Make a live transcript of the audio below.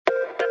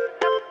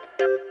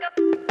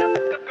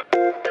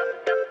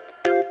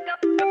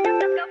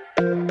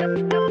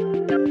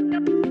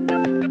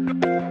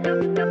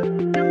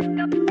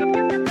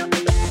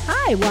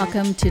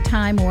Welcome to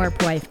Time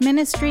Warp Wife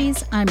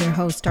Ministries. I'm your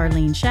host,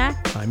 Arlene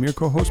Schacht. I'm your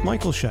co-host,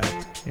 Michael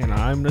Schacht. And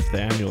I'm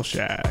Nathaniel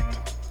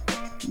Schacht.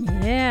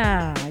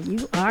 Yeah,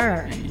 you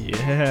are.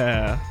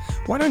 Yeah.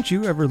 Why don't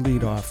you ever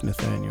lead off,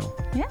 Nathaniel?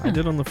 Yeah. I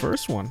did on the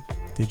first one.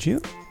 Did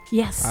you?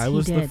 Yes, I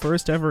was the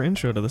first ever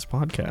intro to this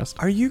podcast.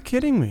 Are you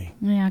kidding me?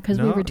 Yeah, because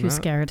we No, were too no.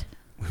 scared.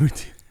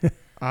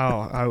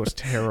 Oh, I was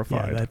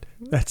terrified.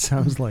 Yeah, that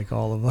sounds like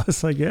all of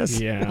us, I guess.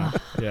 Yeah.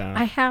 Yeah.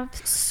 I have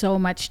so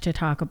much to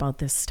talk about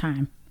this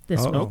time.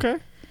 This Uh-oh. week. Okay.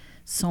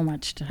 So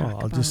much to talk Well,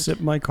 I'll about. just sip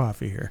my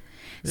coffee here.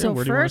 Yeah, So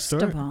where do you wanna first of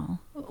start? all,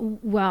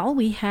 well,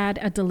 we had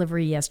a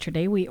delivery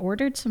yesterday. We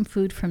ordered some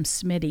food from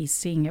Smitty's,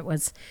 seeing it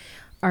was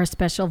our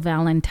special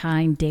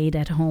Valentine date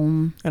at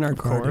home. And our Of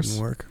car course. Oh.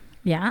 didn't work.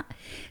 Yeah.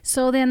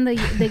 So then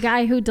the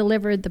guy who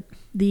delivered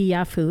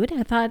the food,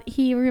 I thought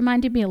he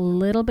reminded me a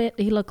little bit.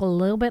 He looked a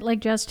little bit like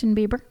Justin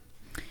Bieber.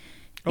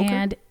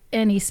 Okay.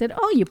 And he said,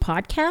 "Oh, you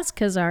podcast?"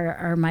 Because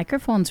our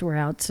microphones were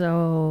out.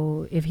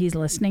 So if he's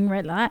listening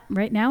right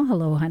now,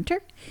 hello,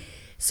 Hunter.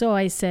 So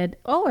I said,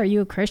 "Oh, are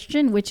you a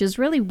Christian?" Which is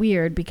really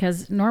weird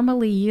because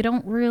normally you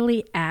don't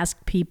really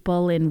ask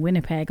people in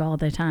Winnipeg all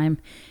the time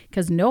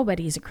because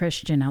nobody's a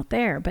Christian out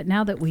there. But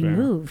now that we Fair.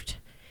 moved,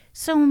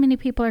 so many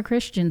people are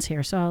Christians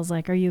here. So I was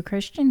like, "Are you a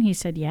Christian?" He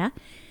said, "Yeah."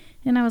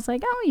 And I was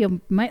like, "Oh,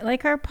 you might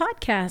like our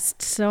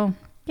podcast." So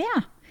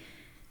yeah.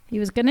 He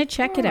was going to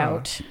check it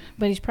out,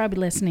 but he's probably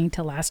listening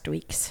to last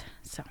week's.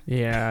 So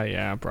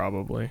Yeah,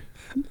 probably.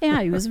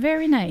 yeah, he was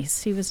very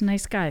nice. He was a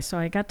nice guy. So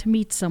I got to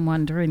meet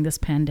someone during this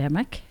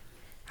pandemic.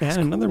 And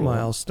another cool.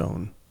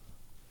 milestone.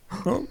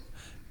 Oh,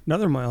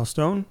 another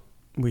milestone.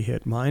 We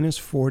hit minus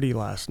 40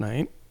 last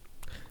night.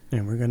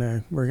 And we're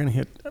gonna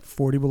hit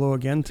 40 below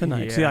again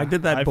tonight. See, I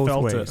did that both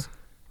felt ways. It.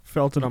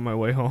 Felt it on my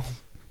way home.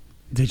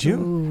 Did you?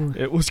 Ooh,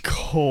 It was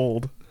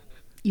cold.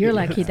 you're Yeah,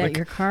 lucky that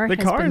your car The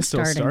has car been is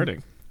still starting.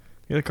 starting.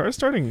 Yeah, the car's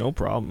starting, no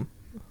problem.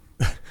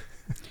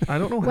 I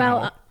don't know Well,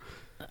 how.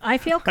 I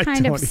feel I kind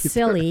of don't either.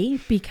 silly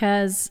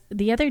because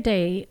the other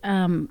day,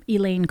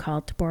 Elaine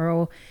called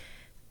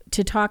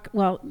to talk.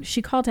 Well,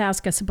 she called to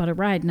ask us about a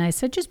ride, and I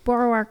said, "Just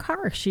borrow our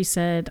car." She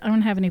said, "I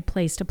don't have any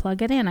place to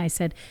plug it in." I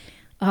said,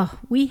 "Oh,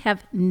 we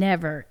have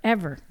never,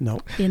 ever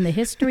Nope. in the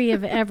history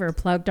of ever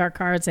plugged our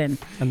cars in.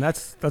 And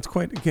that's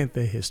quite again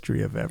the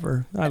history of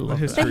ever. I love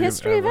history that. The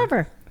history of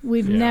ever.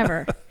 We've Yeah.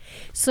 never."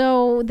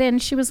 So then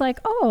she was like,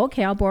 "Oh,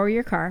 okay, I'll borrow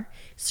your car."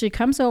 So she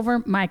comes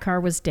over. My car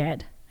was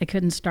dead. I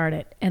couldn't start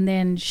it. And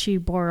then she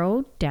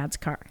borrowed Dad's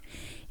car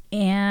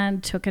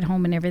and took it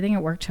home and everything.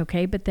 It worked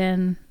okay. But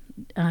then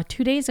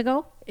 2 days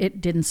ago, it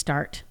didn't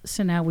start.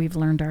 So now we've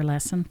learned our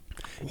lesson.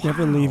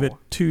 Never leave it Wow.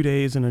 2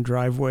 days in a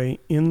driveway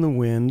in the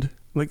wind.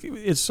 Like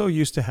it's so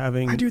used to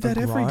having. I do that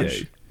a every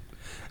garage. day.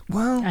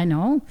 Well, I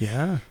know.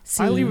 yeah.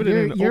 See, I leave it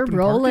in an you're open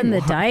rolling parking the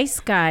lot. dice,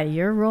 guy.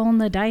 You're rolling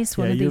the dice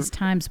one Yeah, of these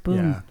times. Boom.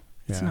 Yeah.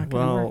 It's Yeah. not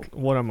going to Well, work.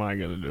 what am I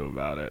going to do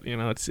about it? You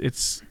know,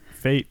 it's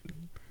fate.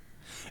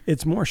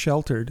 It's more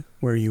sheltered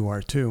where you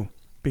are too,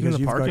 because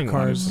the you've got parking lot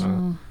cars. is,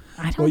 Oh,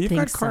 I don't Well, you've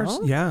think got cars,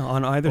 so. yeah,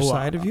 on either Oh,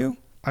 side of you.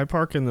 I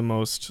park in the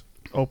most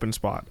open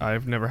spot.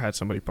 I've never had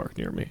somebody park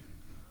near me.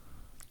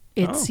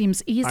 It Oh.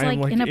 seems he's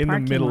I'm like in a in the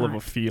parking middle lot. of a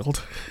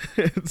field.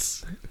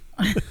 It's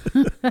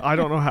I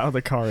don't know how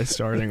the car is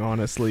starting,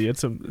 honestly.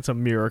 It's a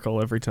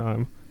miracle every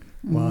time.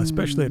 Well,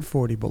 especially Mm. at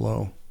 40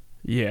 below.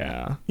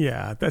 Yeah.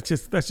 Yeah, that's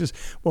just.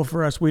 Well,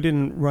 for us, we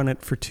didn't run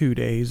it for 2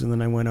 days, and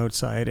then I went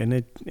outside, and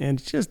it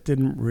just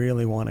didn't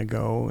really want to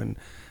go, and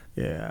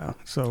yeah,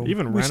 so It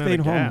even we ran out stayed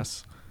of home.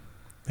 gas.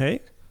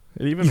 Hey,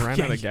 It even ran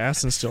Yeah. out of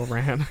gas and still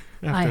ran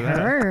I after that.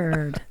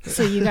 heard.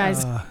 So you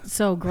guys,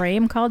 so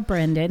Graham called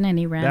Brendan and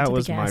he ran That to the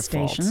was my gas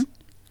fault. station.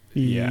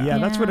 Yeah.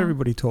 that's what Yeah.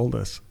 everybody told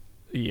us.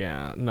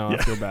 Yeah. No, Yeah.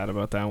 I feel bad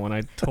about that one.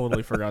 I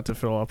totally forgot to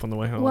fill up on the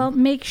way home. Well,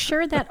 make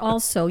sure that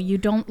also you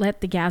don't let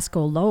the gas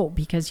go low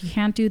because you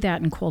can't do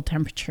that in cold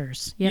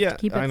temperatures. You have yeah, to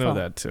keep it I know full.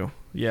 that too.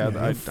 Yeah, Yeah, I you'll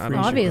don't freeze your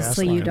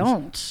Obviously, gas you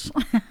lines.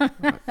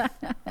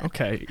 don't.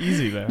 Okay,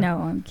 easy there. No,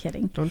 I'm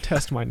kidding. Don't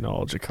test my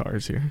knowledge of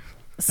cars here.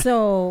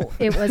 So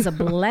it was a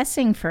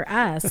blessing for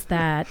us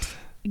that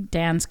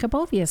Dan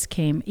Skabovius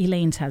came,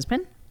 Elaine's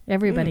husband.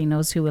 Everybody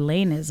knows who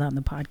Elaine is on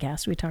the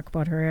podcast. We talk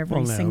about her every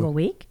Well, no. single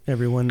week.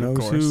 Everyone Of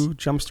knows who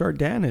Jumpstart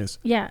Dan is.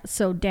 Yeah,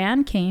 so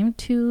Dan came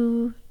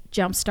to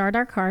jumpstart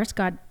our cars,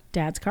 got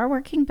Dad's car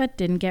working, but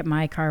didn't get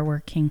my car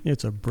working.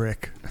 It's a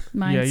brick.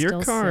 Mine's yeah, your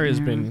still car has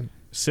sitting there. been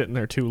sitting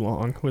there too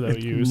long without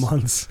It's use.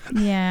 months.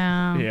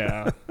 Yeah.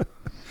 Yeah.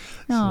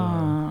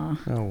 Aw.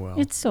 Oh well.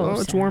 It's so Well,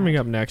 it's sad. warming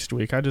up next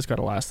week. I just got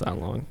to last that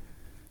long.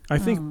 I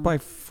think Oh. by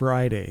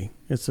Friday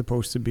it's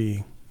supposed to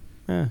be.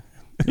 Yeah,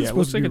 it supposed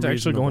looks to like be it's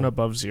actually going reasonable.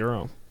 above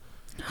zero.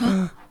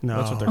 No,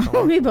 That's what they're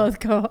calling. We both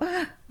go.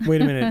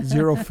 wait a minute.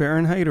 0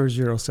 Fahrenheit or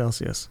 0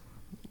 Celsius?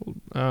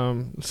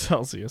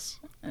 Celsius.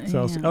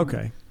 Celsius. Yeah.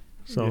 Okay.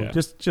 So Yeah.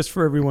 just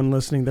for everyone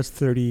listening, that's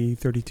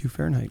 32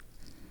 Fahrenheit.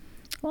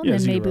 Well, Yeah,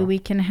 then maybe 0. we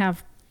can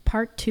have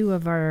part 2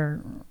 of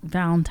our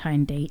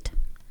Valentine date.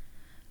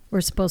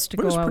 We're supposed to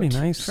But it go was out pretty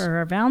nice. for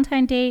our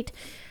Valentine date.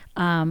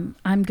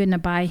 I'm going to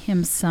buy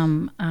him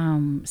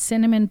some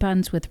cinnamon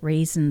buns with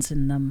raisins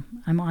in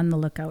them. I'm on the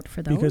lookout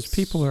for those. Because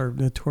people are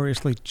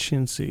notoriously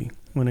chintzy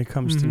when it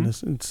comes to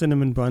this,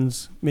 cinnamon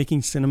buns,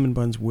 making cinnamon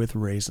buns with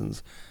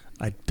raisins.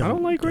 I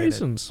don't like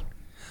raisins.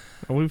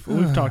 We've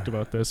talked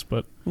about this,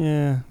 but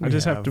yeah, I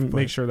just have to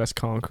make sure that's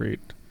concrete.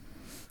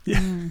 Yeah.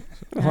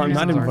 Well, I'm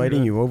not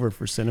inviting you over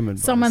for cinnamon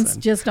buns. Someone's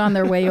just on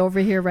their way over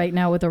here right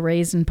now with a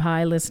raisin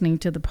pie listening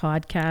to the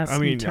podcast. I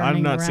mean,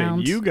 I'm not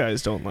saying you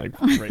guys don't like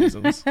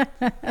raisins.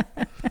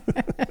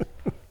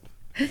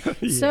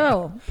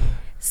 So,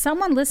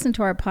 someone listened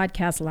to our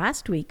podcast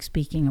last week,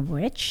 speaking of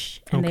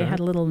which, and they had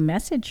a little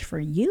message for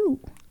you.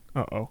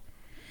 Uh-oh.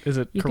 Is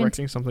it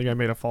correcting something I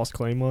made a false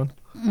claim on?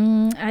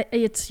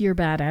 It's your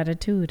bad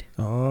attitude.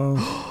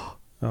 Oh.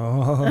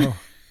 Oh.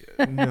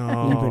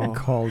 No. You've been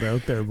called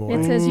out there, boy.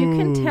 It says, you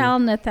can tell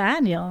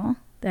Nathaniel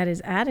that his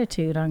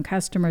attitude on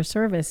customer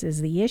service is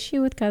the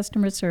issue with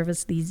customer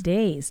service these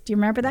days. Do you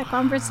remember that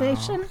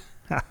conversation?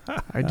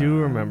 I do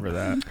remember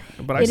that.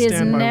 But I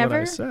stand by what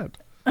I said.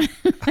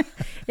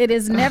 It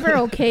is never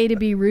okay to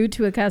be rude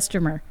to a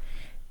customer.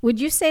 Would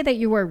you say that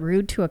you were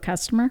rude to a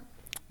customer?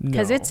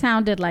 Because it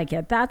sounded like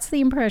it. That's the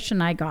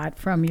impression I got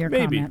from your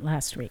comment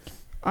last week.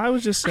 I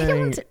was just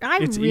saying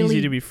it's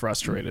easy to be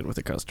frustrated with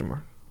a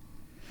customer.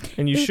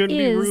 And you shouldn't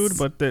be rude,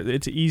 but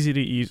it's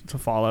easy to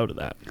fall out of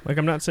that. Like,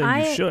 I'm not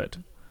saying you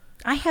should.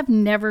 I have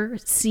never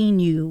seen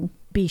you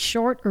be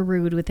short or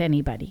rude with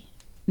anybody.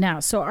 Now,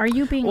 so are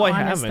you being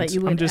honest that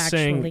you would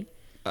saying,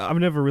 I've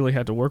never really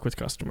had to work with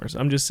customers.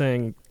 I'm just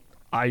saying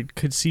I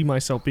could see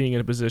myself being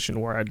in a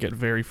position where I'd get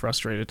very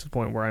frustrated to the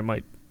point where I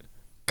might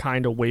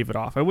kind of wave it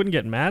off. I wouldn't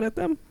get mad at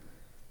them,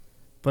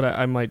 but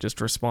I might just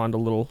respond a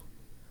little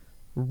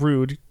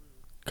rude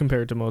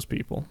compared to most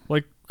people.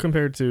 Like,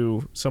 compared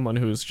to someone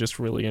who's just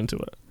really into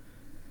it.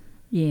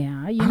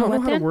 Yeah, I don't know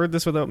how to word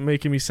this without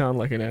making me sound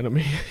like an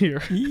enemy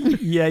here.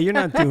 Yeah, you're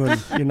not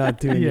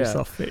doing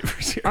yourself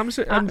favors here. I'm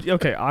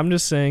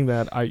just saying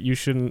that you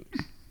shouldn't,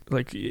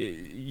 like,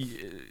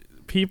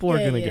 people are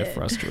going to get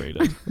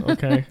frustrated,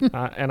 okay?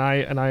 And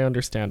I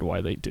understand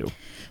why they do.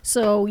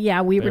 So,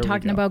 yeah, we were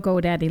talking about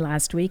GoDaddy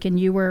last week, and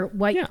you were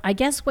I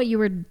guess what you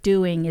were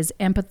doing is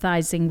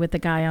empathizing with the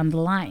guy on the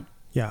line.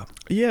 Yeah.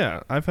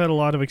 Yeah, I've had a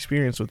lot of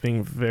experience with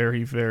being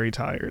very, very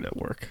tired at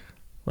work.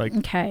 Like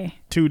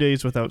 2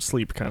 days without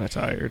sleep, kind of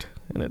tired.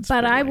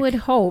 But I would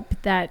hope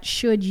that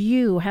should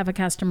you have a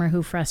customer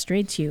who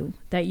frustrates you,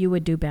 that you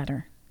would do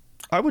better.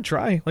 I would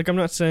try. Like, I'm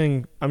not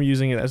saying I'm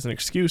using it as an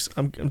excuse.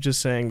 I'm just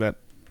saying that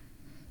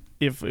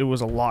if it was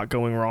a lot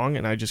going wrong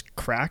and I just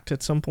cracked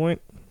at some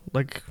point,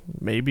 like,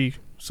 maybe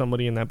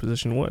somebody in that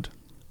position would.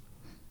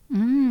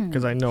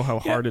 Because I know how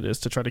hard it is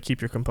to try to keep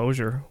your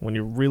composure when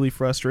you're really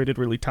frustrated,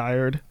 really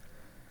tired.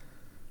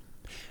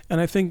 And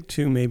I think,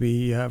 too,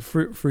 maybe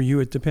for you,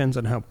 it depends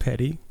on how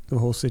petty the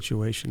whole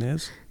situation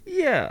is.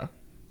 Yeah.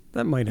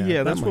 That might happen.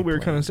 Yeah, that's what we were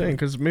kind of saying,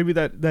 because maybe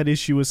that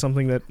issue is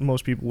something that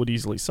most people would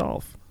easily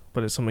solve,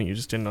 but it's something you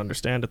just didn't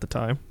understand at the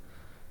time.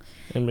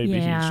 And maybe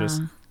he's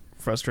just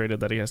frustrated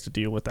that he has to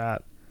deal with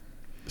that.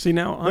 See,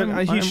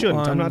 now he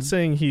shouldn't. I'm not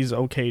saying he's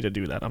okay to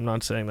do that. I'm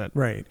not saying that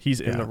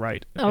he's in the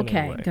right.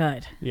 Okay,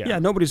 good. Yeah,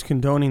 nobody's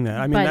condoning that.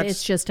 I mean, but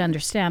it's just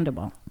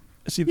understandable.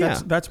 See,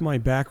 that's my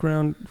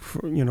background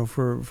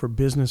for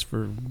business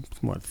for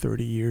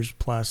 30 years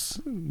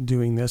plus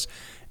doing this,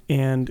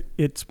 and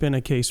it's been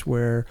a case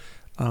where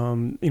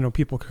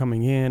people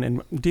coming in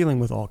and dealing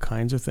with all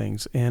kinds of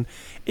things, and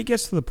it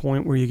gets to the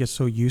point where you get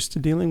so used to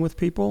dealing with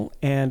people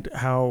and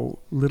how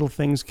little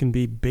things can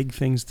be big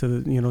things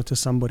to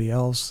somebody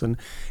else, and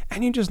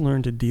you just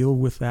learn to deal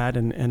with that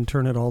and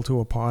turn it all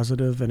to a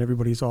positive, and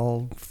everybody's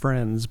all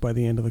friends by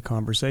the end of the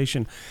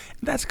conversation.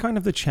 That's kind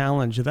of the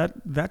challenge.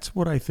 That's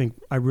what I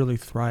think I really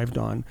thrived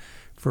on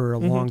for a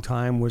long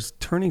time, was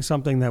turning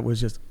something that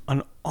was just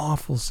an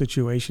awful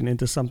situation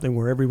into something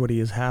where everybody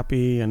is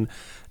happy, and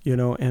I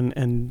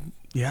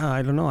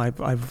don't know.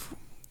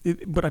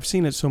 But I've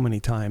seen it so many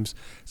times,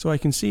 so I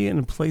can see it in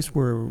a place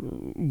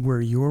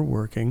where you're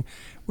working,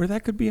 where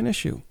that could be an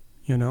issue.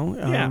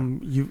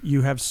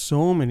 You have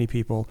so many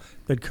people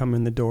that come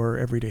in the door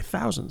every day,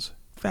 thousands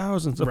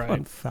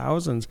upon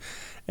thousands,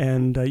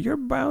 and you're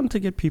bound to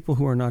get people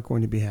who are not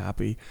going to be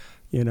happy.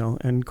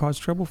 And cause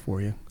trouble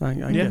for you. I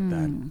get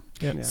that.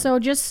 Yeah. So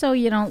just so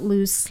you don't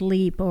lose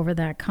sleep over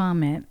that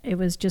comment, it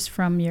was just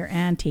from your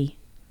auntie.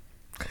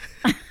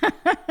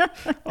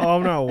 Oh,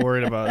 I'm not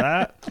worried about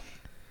that.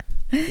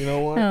 You know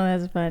what? Oh,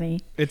 that's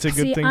funny. It's a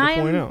good thing to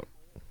point out.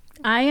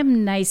 I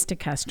am nice to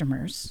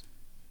customers,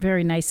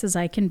 very nice as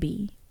I can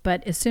be.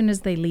 But as soon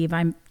as they leave,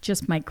 I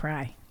just might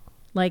cry.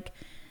 Like,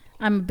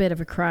 I'm a bit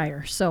of a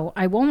crier. So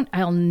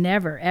I'll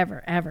never,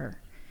 ever, ever,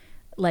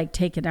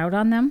 take it out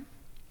on them.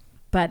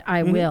 But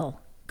I will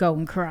go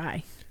and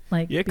cry.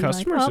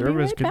 Customer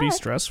service could be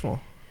stressful.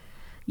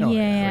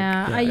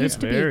 I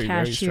used to be a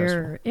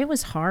cashier. It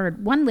was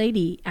hard. One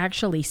lady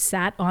actually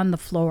sat on the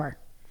floor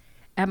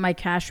at my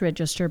cash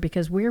register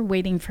because we were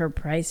waiting for a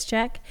price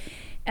check.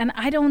 And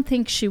I don't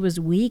think she was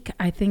weak.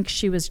 I think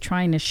she was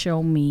trying to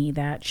show me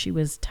that she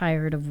was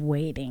tired of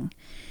waiting.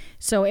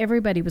 So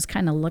everybody was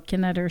kind of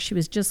looking at her. She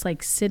was just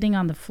like sitting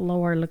on the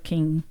floor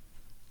looking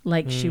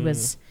like she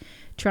was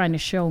trying to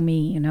show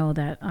me,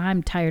 that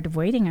I'm tired of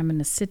waiting. I'm going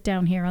to sit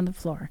down here on the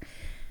floor.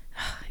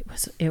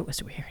 It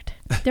was weird.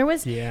 There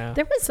was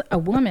a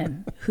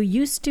woman who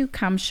used to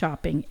come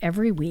shopping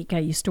every week. I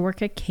used to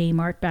work at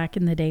Kmart back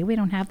in the day. We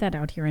don't have that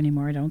out here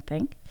anymore, I don't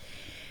think.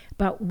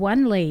 But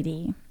one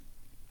lady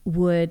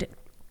would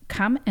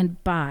come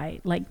and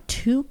buy like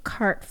 2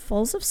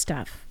 cartfuls of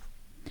stuff,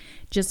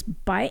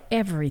 just buy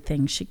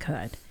everything she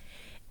could.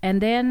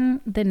 And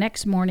then the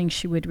next morning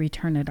she would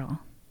return it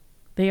all.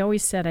 They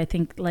always said, I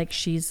think, like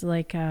she's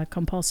like a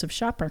compulsive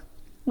shopper.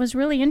 It was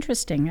really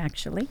interesting,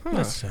 actually.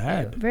 That's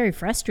sad. Very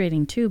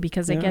frustrating, too,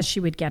 because I guess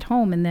she would get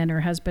home and then her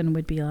husband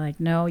would be like,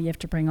 no, you have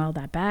to bring all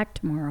that back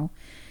tomorrow.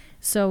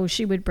 So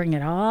she would bring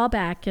it all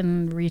back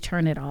and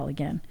return it all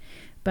again.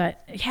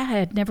 But, yeah, I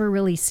had never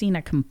really seen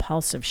a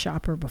compulsive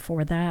shopper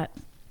before that.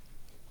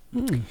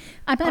 I'm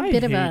a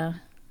bit of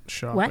a...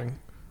 shopping. What?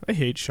 I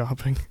hate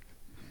shopping.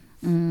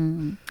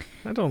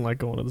 I don't like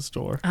going to the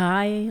store.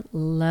 I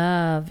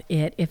love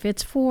it. If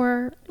it's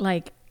for,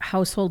 like,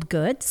 household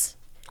goods...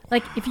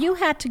 Like, if you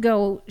had to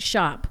go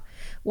shop,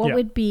 what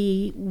would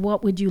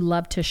you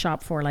love to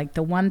shop for? Like,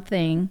 the one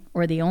thing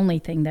or the only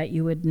thing that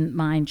you wouldn't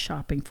mind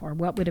shopping for?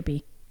 What would it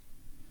be?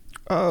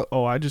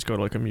 I just go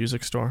to, like, a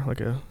music store, like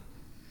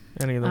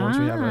any of the ones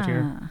we have out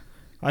here.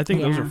 I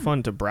think those are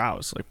fun to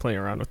browse, like, play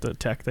around with the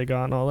tech they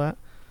got and all that.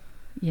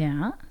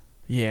 Yeah.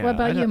 Yeah. What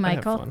about you,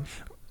 Michael?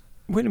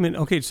 Wait a minute.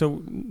 Okay,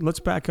 so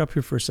let's back up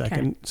here for a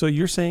second. Okay. So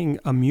you're saying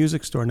a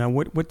music store. Now,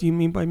 what do you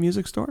mean by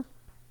music store?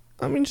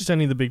 I mean, just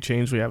any of the big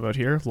chains we have out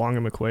here. Long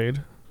and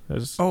McQuaid.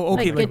 Oh,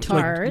 okay. Like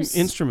guitars? Like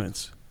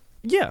instruments.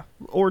 Yeah.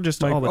 Or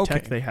just Like, all the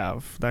tech they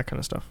have. That kind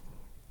of stuff.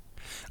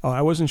 Oh,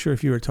 I wasn't sure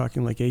if you were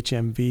talking like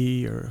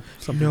HMV or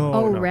something.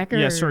 No. Records.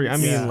 Yeah, sorry. I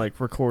mean, like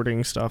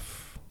recording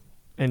stuff,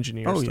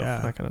 engineer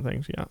stuff, that kind of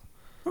things. Yeah.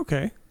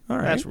 Okay. All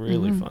right. That's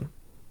really fun.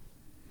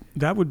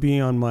 That would be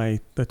on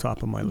the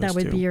top of my list, That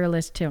would be your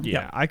list, too.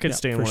 Yeah, I could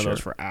stay in one of those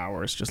sure. for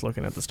hours just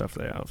looking at the stuff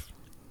they have.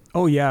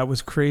 Oh yeah, it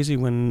was crazy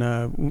when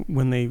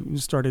they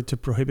started to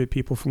prohibit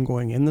people from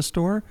going in the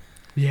store.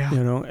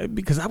 Yeah,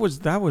 because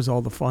that was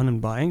all the fun in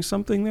buying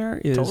something there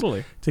is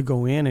to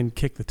go in and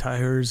kick the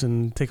tires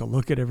and take a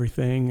look at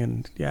everything,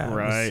 and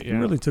it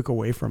really took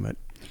away from it.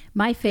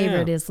 My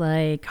favorite is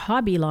like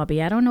Hobby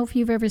Lobby. I don't know if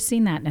you've ever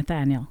seen that,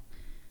 Nathaniel.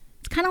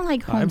 It's kind of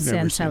like Home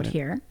Sense out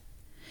here.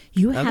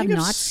 You have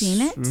not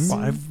seen it? Well,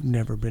 I've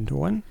never been to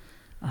one.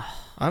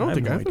 I don't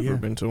think I've ever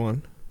been to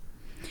one.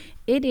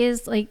 It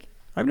is like.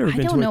 I've never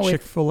been to a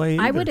Chick-fil-A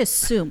either. I would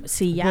assume.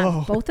 See,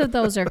 both of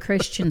those are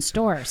Christian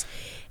stores.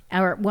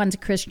 One's a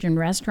Christian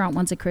restaurant,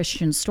 one's a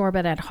Christian store.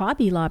 But at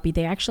Hobby Lobby,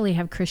 they actually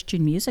have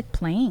Christian music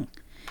playing.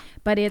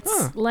 But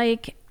it's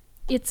like,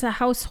 it's a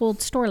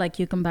household store. Like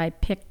you can buy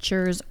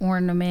pictures,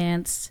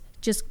 ornaments,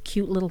 just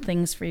cute little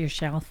things for your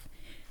shelf.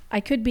 I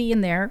could be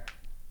in there,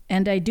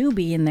 and I do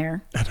be in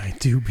there. And I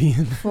do be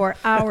in there. For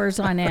hours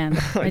on end.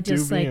 I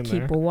just like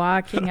keep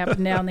walking up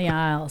and down the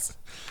aisles.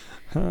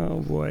 Oh,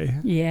 boy.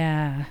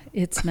 Yeah,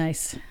 it's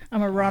nice.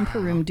 I'm a romper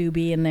room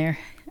doobie in there.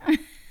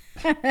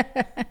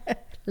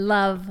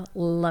 Love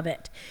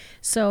it.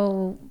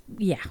 So,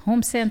 yeah,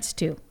 Home Sense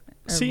too.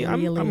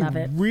 I'm love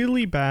it.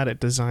 really bad at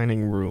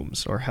designing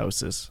rooms or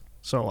houses.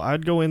 So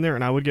I'd go in there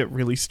and I would get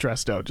really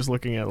stressed out just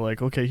looking at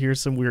like, okay,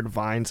 here's some weird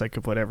vines I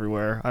could put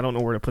everywhere. I don't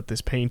know where to put this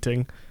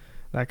painting,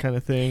 that kind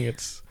of thing.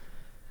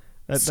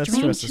 That stresses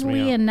me out.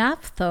 Strangely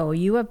enough, though,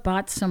 you have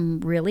bought some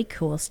really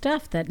cool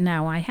stuff that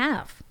now I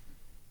have.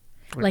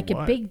 Like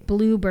a big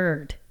blue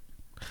bird.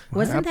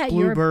 Wasn't that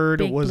your big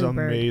bluebird? It was blue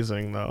bird?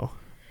 Amazing, though.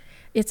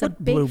 It's a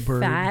big,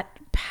 fat,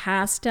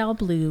 pastel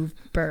blue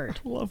bird.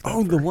 Love that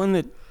bird. The one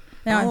that...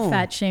 Now I'm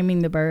fat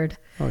shaming the bird.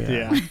 Oh,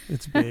 yeah.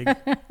 It's big.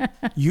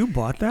 You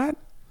bought that?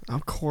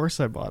 Of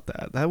course I bought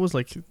that. That was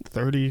like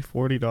 $30,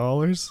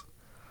 $40.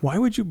 Why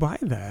would you buy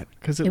that?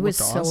 Because it was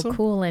so awesome.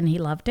 Cool and he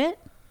loved it.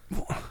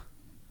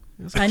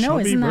 It's a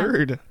chubby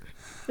bird.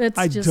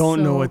 I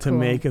don't know what to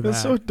make of that.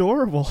 It's so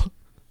adorable.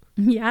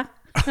 Yeah.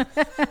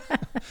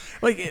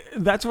 Like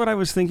that's what I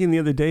was thinking the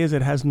other day. Is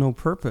it has no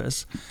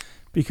purpose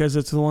because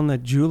it's the one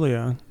that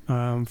Julia,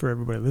 for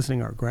everybody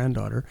listening, our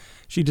granddaughter,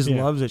 she just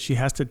loves it. She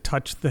has to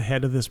touch the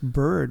head of this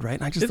bird, right?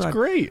 And I just thought,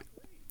 great.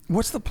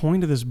 What's the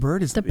point of this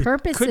bird? The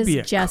purpose could is be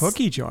a just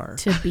cookie jar.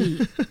 To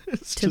be.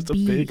 It's just a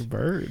big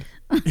bird.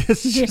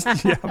 It's just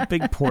a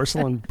big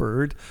porcelain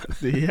bird.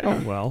 Yeah.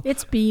 Oh well.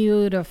 It's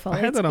beautiful. I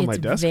had that on my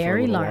desk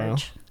very for a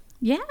large. While.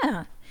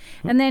 Yeah.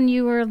 And then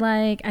you were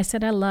like, I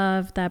said, I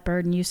love that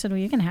bird. And you said, well,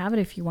 you can have it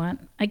if you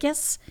want. I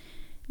guess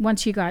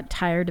once you got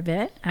tired of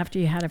it after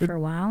you had it for a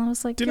while, I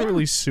was like, didn't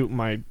really suit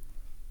my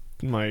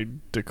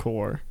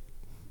decor.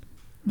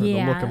 Or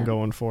the look I'm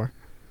going for.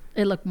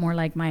 It looked more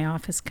like my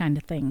office kind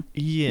of thing.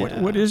 Yeah.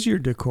 What is your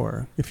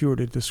decor, if you were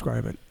to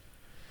describe it?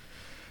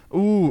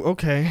 Ooh,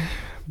 okay.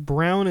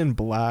 Brown and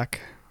black,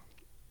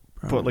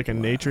 but like a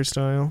nature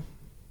style.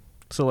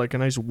 So like a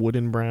nice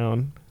wooden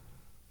brown.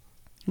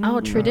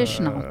 Oh,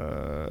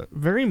 traditional.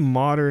 Very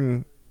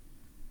modern,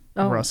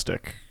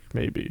 rustic,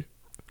 maybe.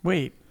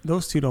 Wait,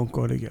 those two don't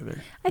go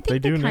together. I They think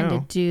they, do kind now.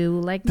 of do.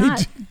 Like They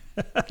not.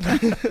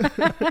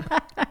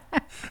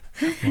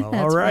 Well, That's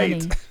all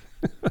right. funny.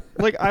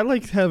 Like I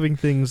like having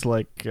things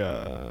like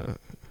I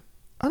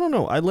don't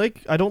know. I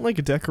don't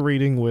like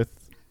decorating with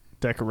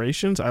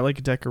decorations. I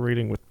like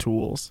decorating with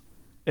tools,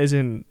 as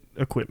in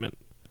equipment.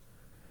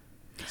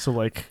 So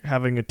like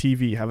having a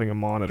TV, having a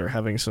monitor,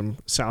 having some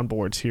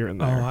soundboards here and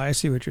Oh, there. I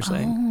see what you're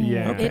saying. Oh,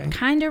 Yeah. Okay. It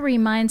kind of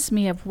reminds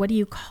me of, what do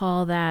you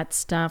call that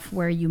stuff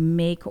where you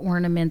make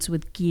ornaments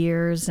with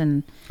gears,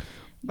 and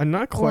I'm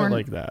not quite Or-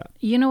 like that.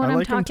 you know what I I'm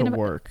like them talking to about?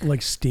 work. Like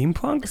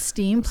steampunk?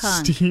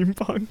 Steampunk.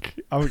 Steampunk.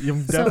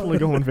 I'm definitely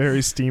going very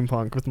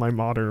steampunk with my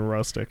modern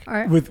rustic.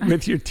 Or-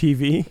 With your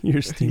TV,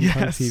 your steampunk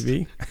Yes.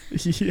 TV.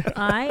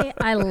 Yeah.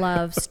 I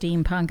love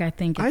steampunk. I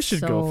think it's I should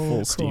so go full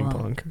cool.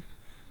 steampunk.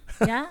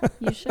 Yeah,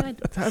 you should.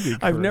 That'd be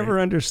great. I've never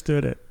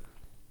understood it.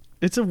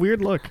 It's a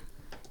weird look.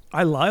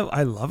 I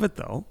love it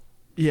though.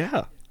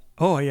 Yeah.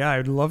 Oh yeah,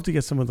 I'd love to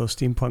get some of those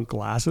steampunk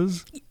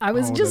glasses. I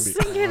was Oh, just that'd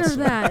be thinking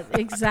awesome. of that.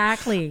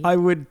 Exactly. I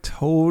would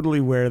totally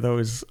wear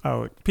those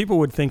out. People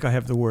would think I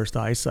have the worst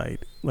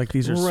eyesight. Like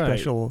these are Right.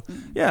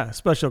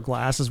 special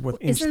glasses with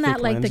Isn't that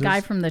inch-thick like the guy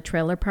lenses. from the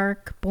Trailer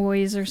Park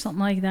Boys or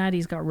something like that?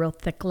 He's got real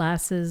thick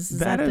glasses. Is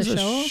that That is the a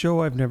show?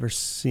 show I've never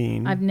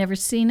seen. I've never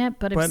seen it,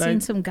 but I've But seen I-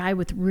 some guy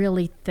with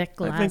really thick I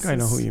glasses. think I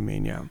know who you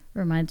mean. Yeah.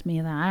 Reminds me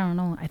of that. I don't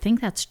know. I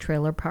think that's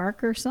Trailer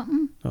Park or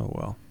something. Oh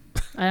well.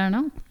 I don't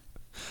know.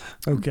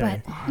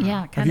 Okay. But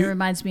yeah, it kind you- of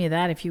reminds me of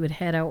that if you would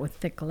head out with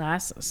thick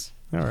glasses.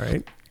 All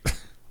right.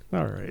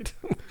 All right.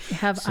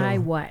 Have So- I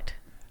what?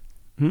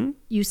 Hmm?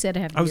 You said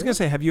have I was you? gonna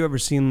say, have you ever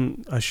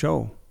seen a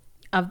show?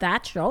 Of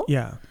that show?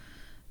 Yeah.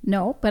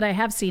 No, but I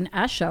have seen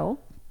a show,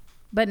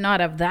 but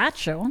not of that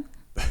show.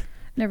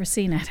 Never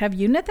seen it. Have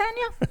you,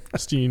 Nathaniel?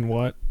 Steen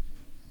what?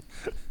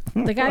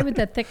 The guy with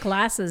the thick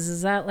glasses,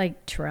 is that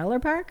like Trailer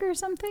Park or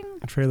something?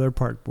 Trailer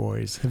Park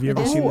Boys. Have you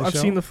ever Oh, seen the I've show?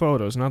 seen the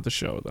photos, not the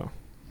show though.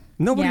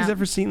 Nobody's Yeah.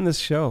 ever seen this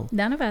show.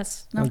 None of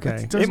us. No.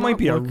 Okay. It does It might not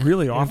be a look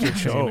really awful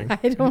show. entertaining.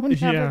 I don't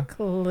have Yeah. a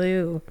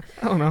clue.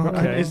 I don't know.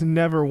 Okay. It's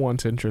never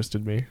once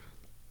interested me.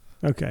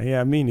 Okay.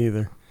 Yeah, me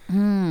neither.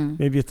 Hmm.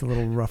 Maybe it's a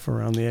little rough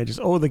around the edges.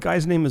 Oh, the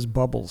guy's name is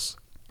Bubbles.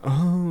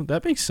 Oh,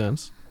 that makes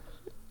sense.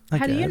 I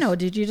How do you guess. know?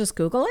 Did you just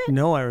Google it?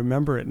 No, I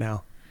remember it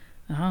now.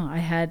 Oh, I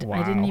didn't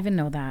Wow. even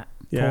know that.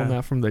 Yeah. Pulling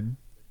that from the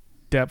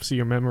depths of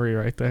your memory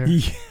right there.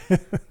 Yeah,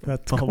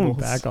 that's going Bubbles.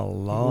 back a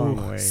long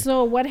Ooh. way.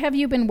 So, what have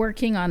you been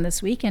working on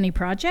this week? Any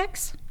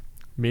projects?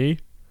 Me?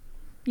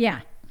 Yeah.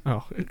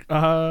 Oh,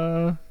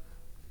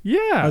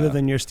 yeah. Other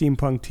than your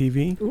steampunk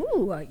TV.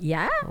 Ooh,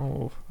 yeah.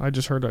 Oh, I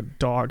just heard a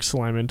dog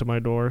slam into my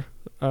door.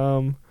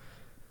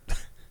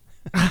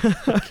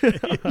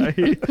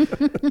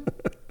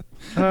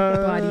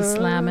 Body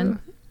slamming.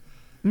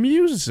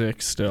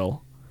 Music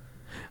still.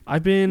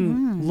 I've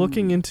been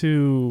looking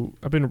into.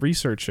 I've been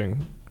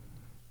researching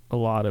a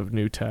lot of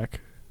new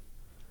tech.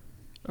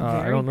 I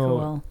Very don't know.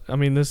 cool. I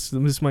mean,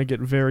 this might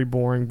get very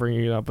boring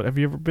bringing it up, but have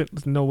you ever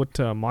know what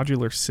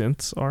modular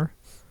synths are?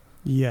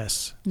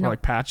 Yes. No. Or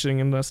like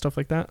patching and stuff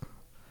like that?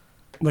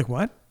 Like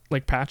what?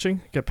 Like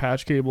patching? Get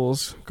patch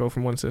cables, go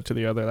from one synth to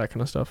the other, that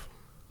kind of stuff.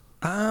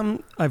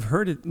 I've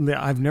heard it.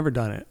 I've never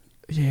done it.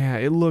 Yeah,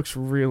 it looks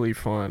really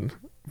fun.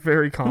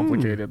 Very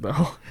complicated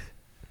though.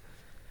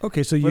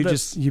 Okay, so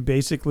But you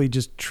basically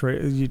just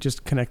you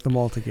just connect them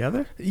all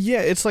together.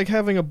 Yeah, it's like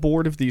having a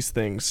board of these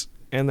things,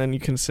 and then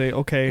you can say,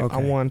 okay, I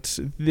Okay. want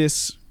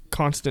this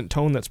constant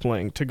tone that's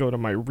playing to go to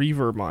my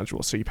reverb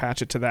module, so you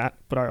patch it to that,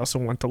 but I also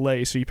want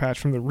delay, so you patch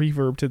from the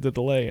reverb to the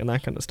delay and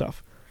that kind of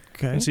stuff.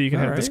 Okay. And so you can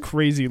all have this right.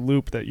 crazy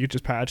loop that you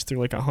just patch through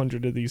like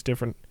 100 of these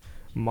different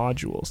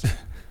modules.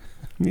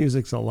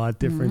 Music's a lot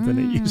different than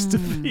it used to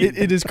be.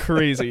 It is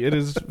crazy. It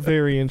is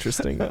very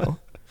interesting though.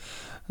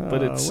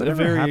 But it's a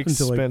whatever very happened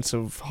to, like-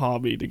 expensive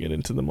hobby to get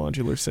into the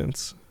modular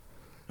synths.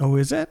 Oh,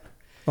 is it?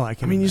 Oh, I I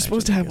can. mean, you're imagine.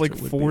 supposed to I have guess like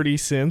it would 40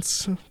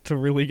 cents to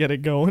really get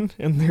it going,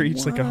 and they're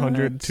each like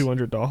 $100,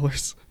 What?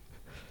 $200. Be.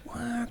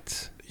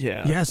 What?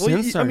 Yeah. Yeah, Well,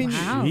 synths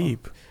are Wow.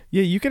 cheap.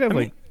 Yeah, you could have I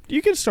like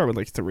you can start with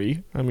like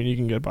 3. I mean, you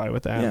can get by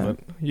with that, Yeah. but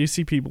you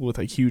see people with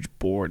like huge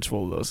boards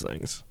full of those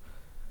things.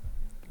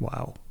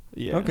 Wow.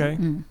 Yeah. Okay.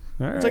 Mm.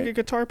 All right. It's like a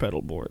guitar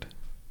pedal board.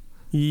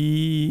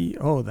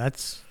 Oh,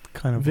 that's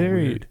kind of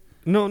Very- weird.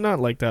 No, not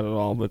like that at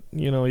all, but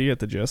you know, you get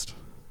the gist.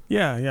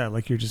 Yeah,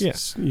 like you're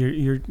just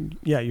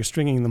you're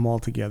stringing them all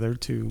together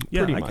to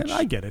Pretty I much.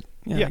 I get it.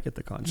 Yeah, Yeah. I get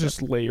the concept.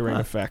 Just layering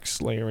Huh.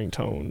 effects, layering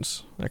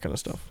tones, that kind of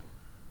stuff.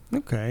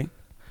 Okay.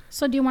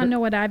 So, do you want to know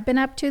what I've been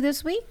up to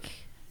this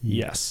week?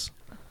 Yes.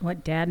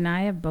 What Dad and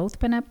I have both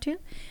been up to?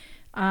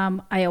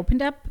 I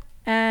opened up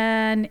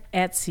an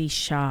Etsy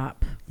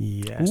shop,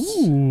 Yes.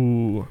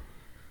 Ooh.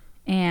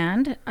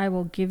 and I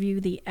will give you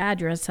the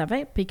address of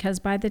it because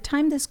by the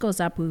time this goes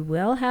up, we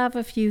will have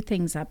a few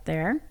things up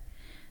there.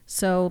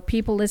 So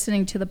people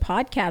listening to the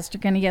podcast are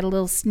going to get a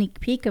little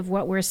sneak peek of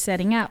what we're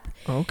setting up.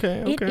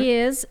 Okay. It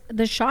is,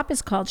 the shop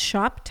is called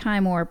Shop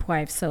Time Warp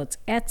Wife. So it's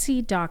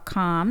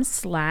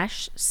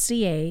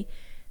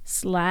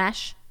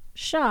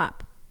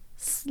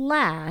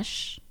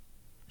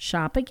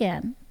etsy.com/ca/shop/shop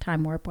again,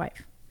 Time Warp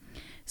Wife.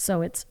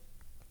 So it's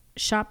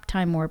Shop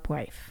Time Warp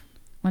Wife.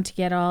 Once you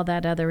get all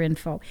that other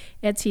info,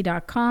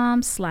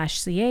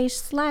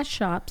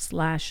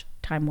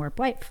 etsy.com/ca/shop/Time Warp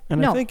Wife.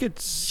 And no, I think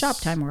it's Shop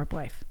Time Warp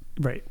Wife.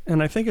 Right.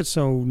 And I think it's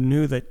so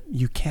new that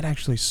you can't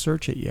actually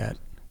search it yet.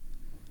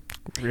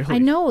 Really? I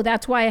know.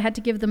 That's why I had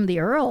to give them the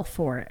URL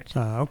for it.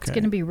 Okay. It's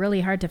going to be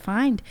really hard to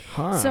find.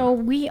 Huh. So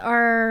we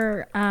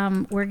are,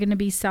 we're going to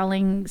be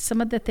selling some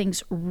of the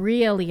things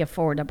really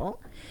affordable,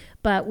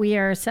 but we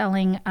are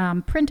selling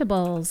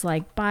printables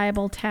like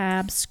Bible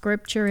tabs,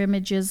 scripture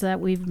images that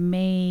we've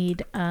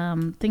made,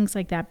 things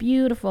like that.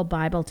 Beautiful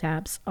Bible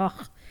tabs.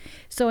 Oh,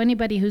 so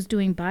anybody who's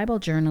doing Bible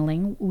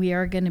journaling, we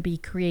are going to be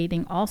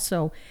creating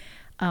also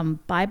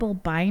Bible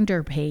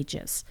binder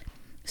pages.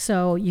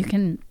 So you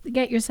can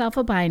get yourself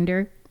a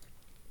binder,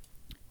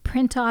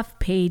 print off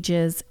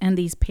pages, and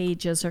these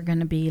pages are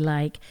going to be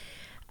like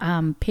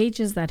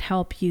pages that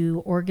help you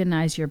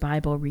organize your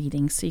Bible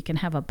reading, so you can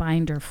have a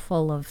binder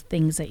full of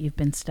things that you've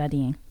been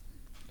studying.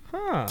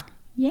 Huh.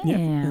 Yeah.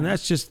 And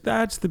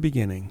that's the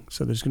beginning.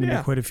 So there's going to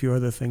Yeah. be quite a few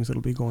other things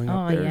that'll be going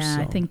Oh, up there. yeah.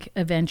 So I think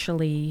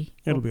eventually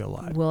it'll be a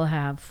lot. we'll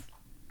have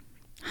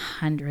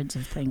hundreds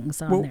of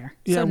things on Well, there.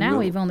 yeah, So now we'll-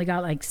 we've only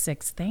got like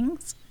 6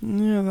 things,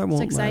 Yeah, that won't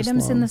 6 last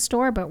items in long. the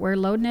store, but we're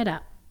loading it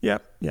up.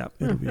 Yep. It'll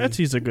be.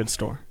 Etsy's a good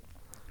store.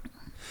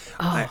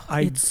 Oh,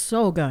 I it's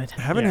so good.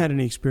 I haven't Yeah. had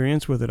any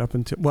experience with it up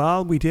until,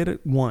 well, we did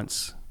it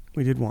once.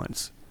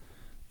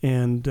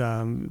 And,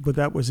 but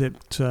that was it.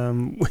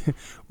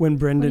 When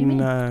Brendan,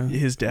 mean?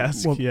 His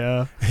desk, well,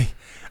 yeah.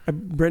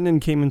 Brendan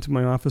came into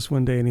my office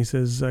one day and he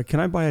says, can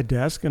I buy a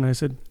desk? And I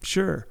said,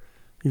 sure.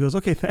 He goes,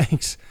 okay,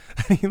 thanks.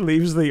 And he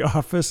leaves the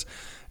office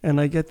and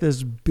I get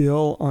this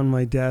bill on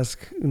my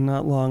desk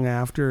not long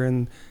after,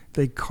 and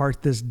they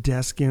cart this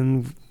desk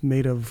in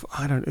made of,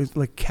 it's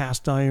like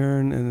cast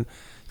iron and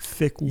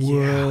thick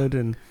wood.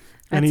 And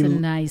That's he, a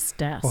nice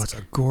desk. oh, it's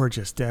a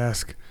gorgeous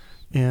desk.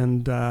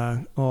 And,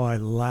 I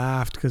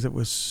laughed because it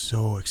was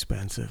so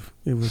expensive.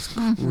 It was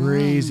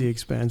crazy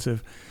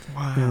expensive.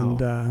 Wow.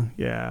 And,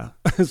 yeah,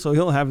 so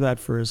he'll have that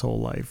for his whole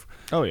life.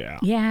 Oh, yeah.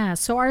 Yeah,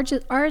 so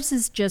ours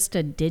is just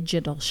a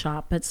digital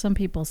shop, but some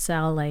people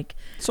sell like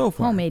So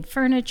far. homemade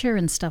furniture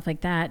and stuff like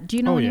that. Do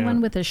you know Oh, yeah.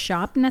 anyone with a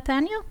shop,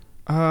 Nathaniel?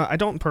 I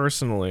don't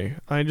personally.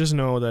 I just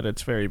know that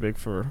it's very big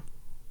for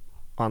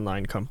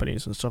online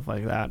companies and stuff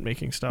like that,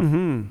 making stuff.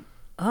 Mm-hmm.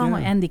 Oh,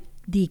 Yeah. and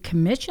the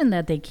commission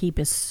that they keep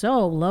is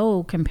so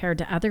low compared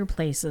to other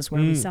places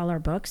where we sell our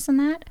books and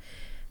that.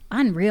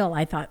 Unreal.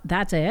 I thought,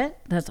 that's it?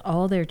 That's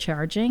all they're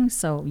charging?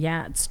 So,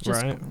 yeah, it's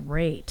just Right.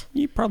 great.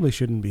 You probably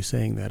shouldn't be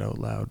saying that out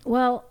loud.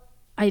 Well,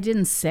 I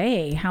didn't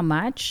say how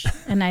much,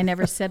 and I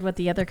never said what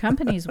the other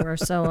companies were,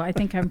 so I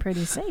think I'm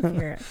pretty safe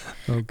here.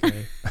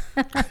 Okay.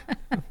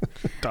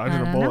 Dodging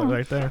I a don't bullet know.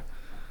 right there.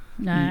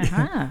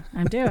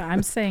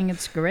 I'm saying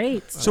it's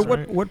great. So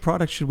right. what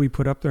product should we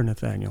put up there,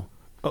 Nathaniel?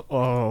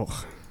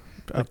 Oh,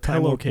 Like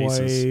Time Warp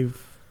pillowcases.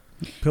 Wave,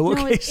 No,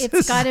 pillowcases?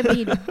 it's got to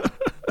be.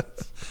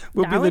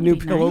 We'll that be the would new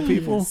be pillow nice.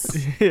 people.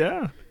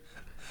 Yeah.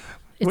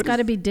 It's What got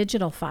to is- be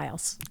digital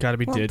files. Got to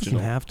be Well, it digital.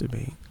 doesn't have to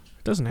be.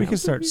 Doesn't have We can to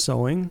start be.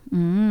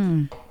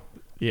 sewing.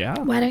 Yeah.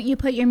 Why don't you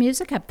put your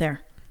music up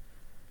there?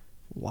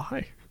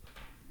 Why?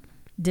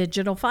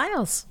 Digital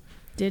files,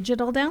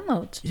 digital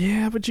downloads.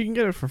 Yeah, but you can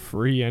get it for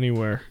free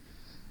anywhere.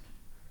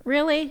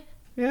 Really?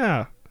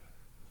 Yeah.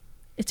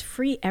 It's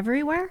free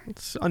everywhere?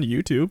 It's on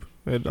YouTube.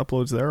 It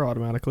uploads there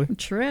automatically.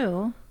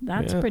 True.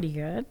 That's Yeah. pretty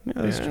good. Yeah,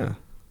 that's Yeah. true.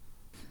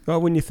 Well,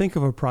 when you think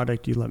of a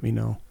product, you let me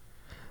know.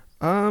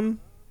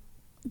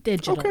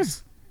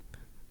 Digitals.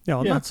 Yeah,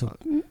 well, Yeah. not so.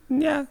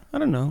 Yeah, I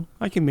don't know.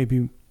 I can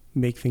maybe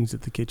make things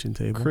at the kitchen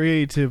table.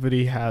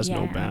 Creativity has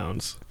no Yeah.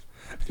 bounds.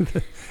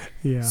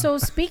 Yeah. So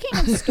speaking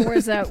of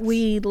stores that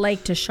we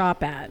like to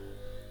shop at,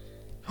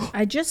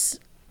 I just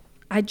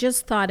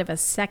thought of a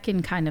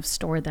second kind of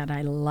store that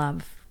I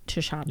love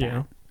to shop Yeah.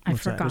 at. I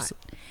What's that? forgot. What's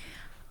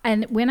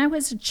And when I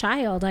was a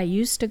child, I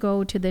used to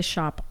go to this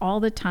shop all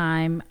the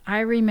time. I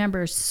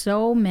remember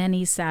so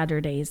many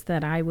Saturdays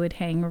that I would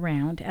hang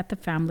around at the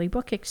Family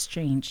Book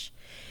Exchange.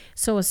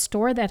 So a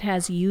store that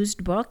has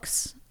used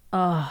books,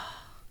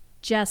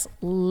 just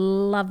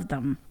love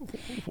them.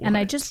 And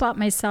I just bought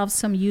myself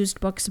some used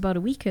books about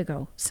a week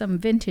ago, some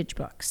vintage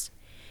books.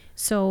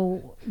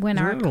 So when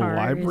our Isn't that car a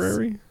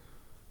library?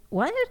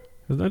 What?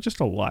 Isn't that just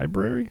a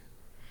library?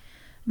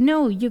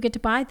 No, you get to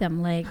buy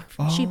them like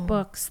cheap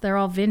books. They're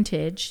all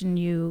vintage, and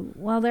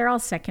they're all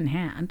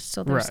secondhand.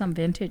 So there's Right. some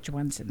vintage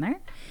ones in there.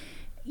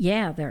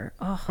 Yeah, they're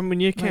I mean,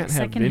 you can't have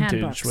secondhand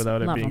vintage books.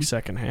 without it Love being 'em.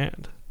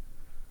 secondhand.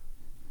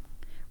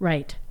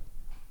 right.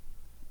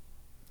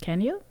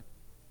 Can you?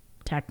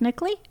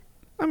 Technically,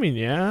 I mean,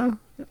 yeah.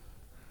 It's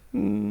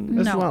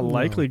no. not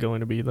likely going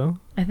to be, though.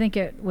 I think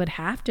it would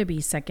have to be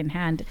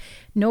secondhand.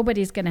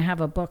 Nobody's going to have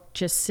a book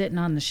just sitting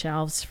on the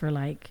shelves for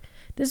like.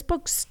 This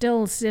book's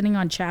still sitting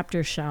on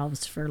chapter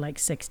shelves for like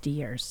 60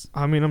 years.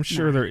 I mean, I'm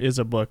sure there is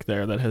a book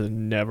there that has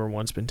never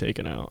once been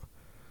taken out.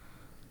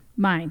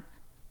 Mine.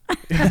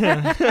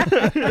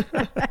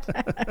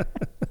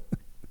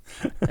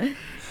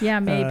 Yeah,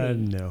 maybe.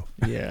 No.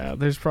 Yeah,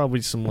 there's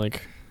probably some,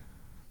 like,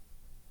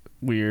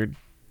 weird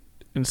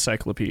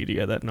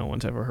encyclopedia that no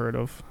one's ever heard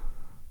of.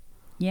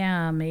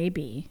 Yeah,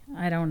 maybe.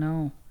 I don't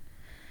know.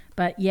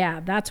 But yeah,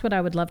 that's what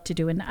I would love to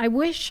do. And I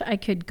wish I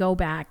could go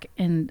back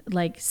and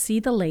like see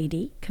the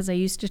lady, because I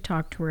used to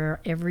talk to her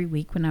every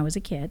week when I was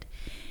a kid,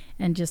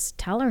 and just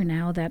tell her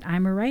now that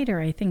I'm a writer.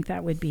 I think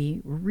that would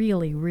be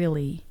really,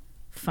 really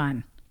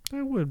fun.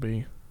 It would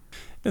be.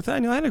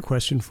 Nathaniel, I had a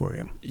question for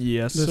you.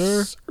 Yes,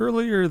 sir.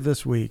 Earlier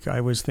this week, I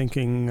was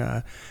thinking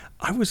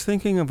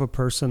of a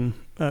person.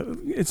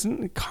 It's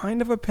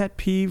kind of a pet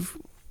peeve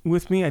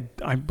with me.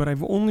 But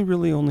I've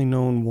only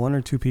known one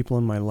or two people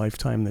in my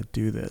lifetime that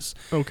do this.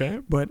 Okay.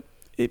 But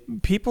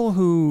people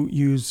who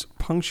use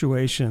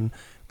punctuation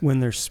when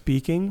they're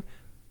speaking,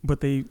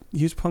 but they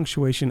use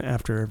punctuation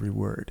after every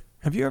word.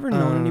 Have you ever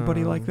known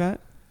anybody like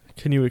that?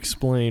 Can you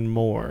explain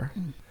more?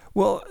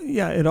 Well,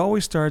 yeah, it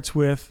always starts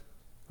with,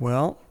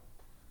 well,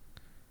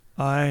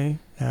 I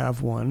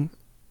have one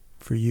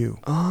for you.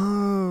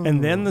 Oh.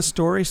 And then the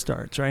story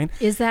starts, right?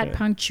 Is that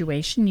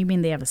punctuation? You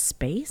mean they have a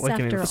space Like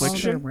an after all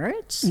inflection? their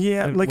words?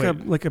 Yeah, And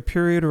like a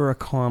period or a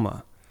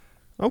comma.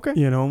 Okay.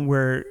 You know,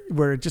 where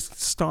it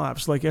just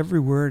stops. Like every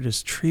word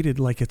is treated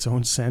like its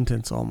own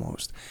sentence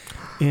almost.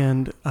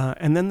 And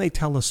then they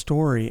tell a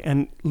story,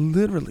 and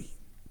literally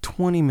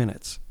 20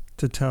 minutes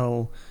to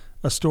tell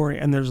a story,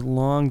 and there's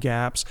long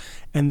gaps,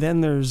 and then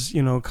there's,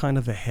 you know, kind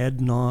of the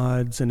head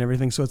nods and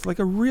everything. So it's like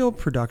a real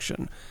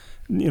production,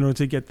 you know,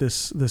 to get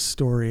this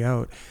story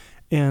out.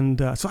 And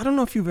so I don't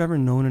know if you've ever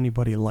known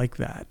anybody like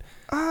that.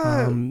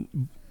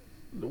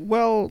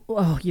 Well,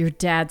 Oh, your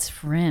dad's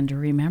friend,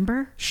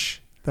 remember? Shh,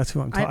 that's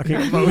who I'm talking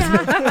about.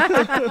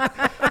 Yeah.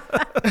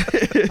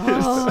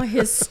 Oh,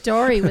 his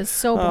story was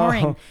so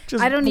boring. Oh,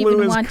 just I don't blew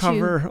even his want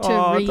cover. you to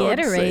Oh, don't say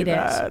reiterate it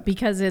that.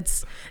 because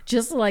it's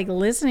just like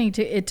listening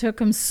to it. Took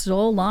him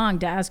so long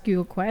to ask you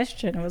a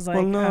question. It was like,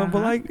 Well, no,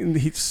 but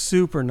he's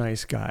super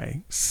nice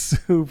guy,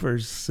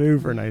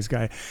 super nice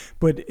guy.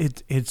 But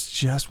it's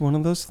just one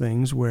of those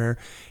things where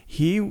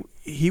he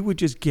would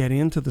just get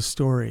into the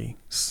story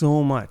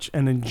so much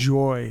and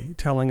enjoy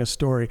telling a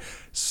story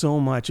so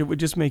much. It would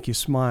just make you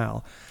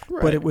smile,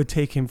 but Right. it would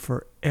take him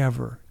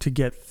forever to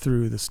get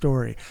through the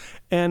story.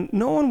 And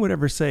no one would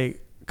ever say,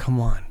 come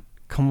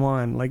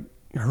on, like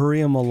hurry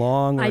him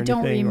along or I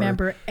don't anything, or-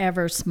 remember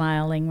ever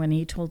smiling when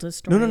he told a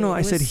story. No. It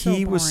I said was so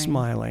he was boring.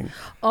 smiling.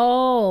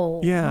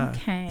 Oh, Yeah.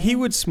 okay. He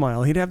would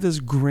smile. He'd have this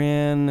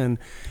grin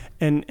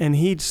and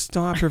he'd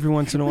stop every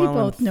once in a We while.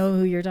 both know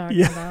who you're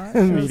talking about.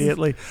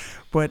 Immediately.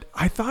 But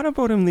I thought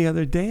about him the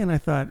other day and I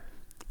thought,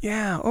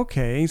 yeah,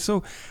 okay.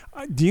 So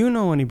do you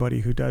know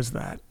anybody who does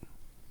that?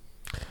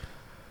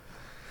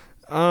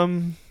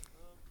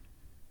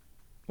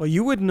 Well,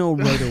 you would know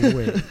right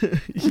away.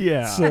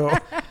 yeah. So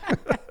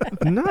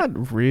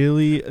Not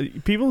really.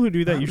 People who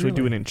do that Not usually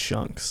do it really. in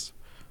chunks.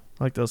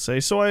 Like they'll say,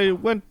 so I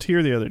went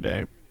here the other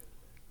day.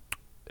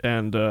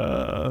 And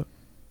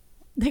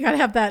They gotta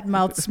have that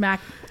mouth smack.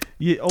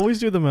 you always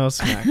do the mouse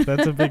smack.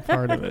 That's a big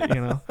part of it,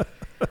 you know.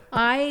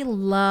 I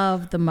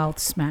love the mouth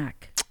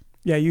smack.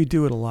 yeah, you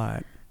do it a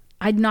lot.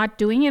 I'm not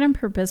doing it on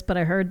purpose, but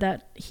I heard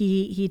that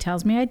he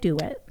tells me I do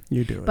it.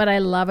 You do it. But I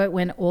love it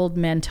when old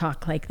men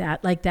talk like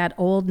that. Like that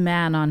old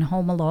man on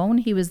Home Alone.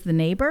 He was the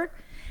neighbor,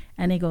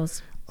 and he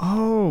goes,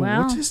 Oh,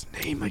 Well- what's his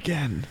name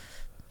again?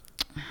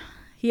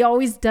 he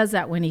always does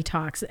that when he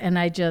talks, and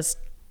I just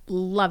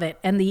love it.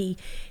 And the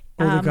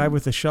the guy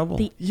with the shovel.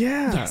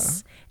 Yeah.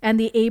 Yes. And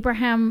the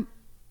Abraham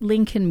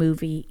Lincoln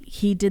movie,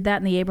 he did that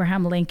in the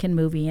Abraham Lincoln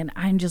movie. And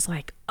I'm just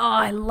like, oh,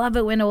 I love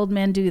it when old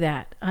men do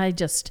that.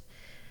 Just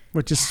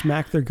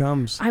smack their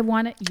gums. I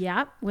want it.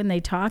 Yeah. When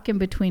they talk in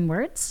between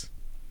words,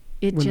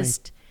 it When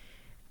just,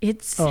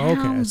 it Oh, okay, I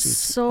sounds see.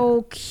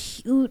 so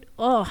cute.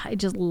 Oh, I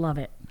just love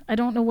it. I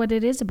don't know what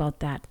it is about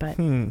that, but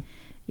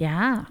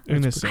yeah.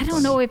 Innocent. I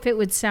don't know if it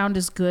would sound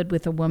as good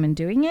with a woman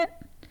doing it.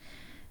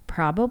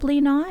 Probably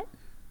not.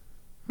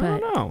 I But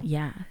don't know.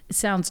 yeah, it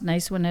sounds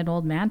nice when an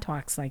old man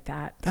talks like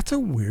that. That's a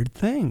weird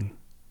thing.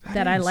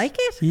 That I like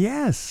it.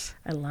 Yes.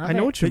 I love I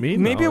know it. what you But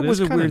mean. maybe though. it was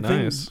is a kinda weird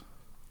thing. nice.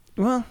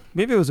 Well,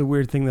 maybe it was a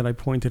weird thing that I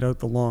pointed out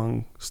the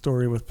long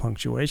story with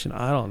punctuation.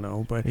 I don't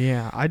know, but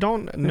Yeah, I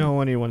don't know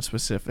anyone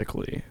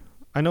specifically.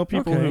 I know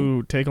people Okay.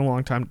 who take a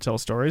long time to tell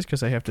stories because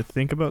they have to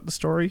think about the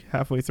story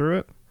halfway through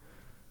it.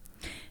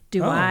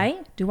 Do Oh.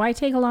 I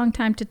take a long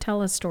time to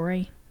tell a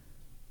story?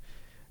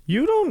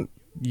 You don't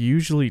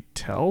usually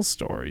tell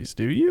stories,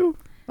 do you?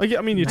 Like,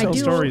 I mean, you I tell do.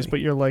 stories, but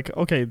you're like,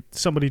 okay,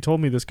 somebody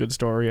told me this good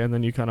story, and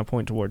then you kind of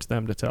point towards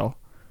them to tell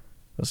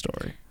the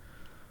story.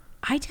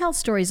 I tell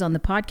stories on the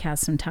podcast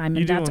sometime, You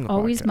and do that's on the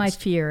always my podcast.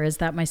 fear is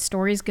that my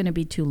story is going to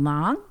be too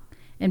long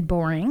and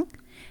boring.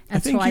 And I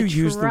think so you I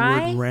used the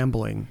try, word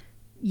rambling.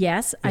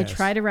 Yes, I Yes.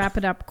 try to wrap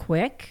it up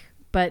quick,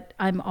 but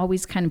I'm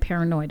always kind of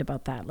paranoid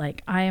about that.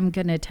 Like, I am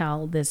going to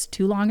tell this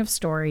too long of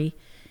story,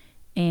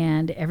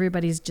 and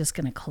everybody's just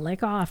going to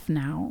click off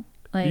now.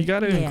 Like, You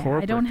gotta I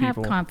incorporate don't have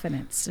people.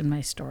 confidence in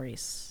my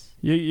stories.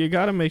 You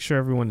got to make sure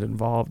everyone's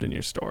involved in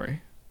your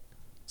story.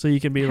 So you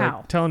can be How?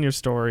 like telling your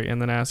story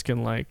and then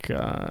asking like,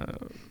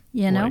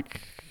 You know? like,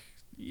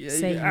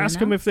 Say, you ask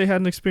know? them if they had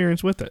an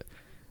experience with it.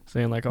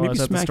 saying like, "Oh, I Maybe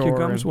was at the smack store." your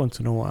gums and- once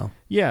in a while.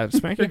 Yeah,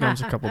 smack your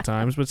gums a couple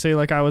times. But say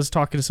like I was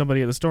talking to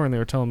somebody at the store and they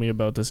were telling me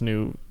about this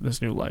new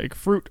like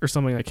fruit or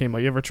something that came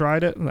out. You ever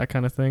tried it? That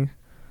kind of thing.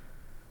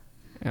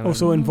 And Oh,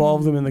 so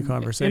involve them in the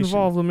conversation.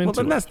 Involve them Well,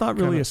 into then that's not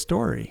really kinda. a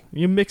story.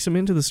 You mix them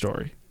into the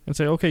story and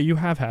say, okay, you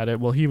have had it.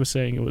 Well, he was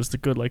saying it was the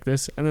good like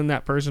this, and then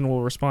that person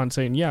will respond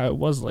saying, yeah, it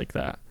was like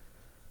that,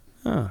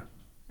 Huh.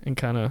 and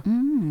kind of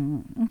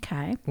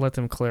Okay. let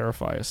them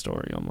clarify a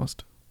story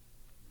almost.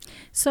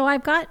 So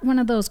I've got one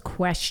of those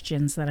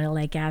questions that I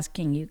like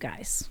asking you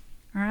guys.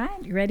 All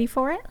right, you ready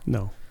for it?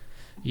 No.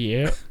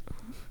 Yeah.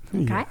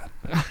 Okay.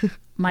 Yeah.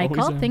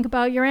 Michael, Always am. think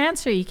about your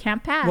answer. You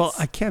can't pass. Well,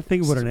 I can't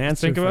think about an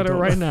answer. Think if I about it don't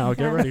right know. now.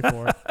 Get ready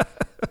for it.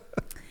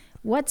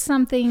 What's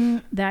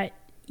something that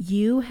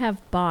you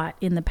have bought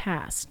in the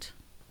past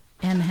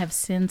and have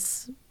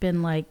since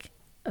been like,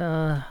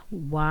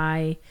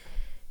 why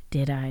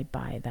did I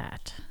buy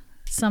that?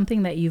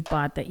 Something that you've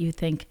bought that you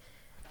think,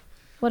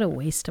 what a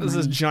waste of This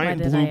money. is giant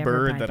Why did blue I ever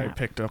bird buy that I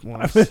picked up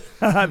once.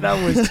 That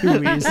was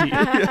too easy.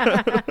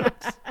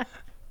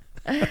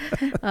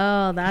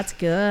 Oh, that's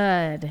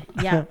good.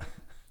 Yeah.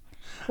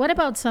 What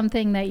about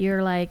something that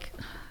you're like,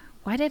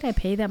 why did I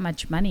pay that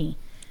much money?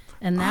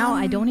 And now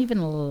I don't even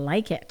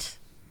like it.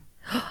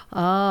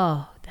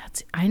 Oh,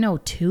 I know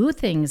two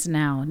things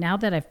now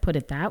that I've put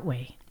it that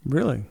way.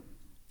 Really?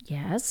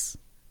 Yes.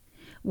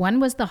 One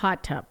was the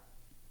hot tub.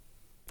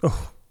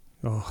 Oh,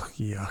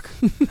 yuck.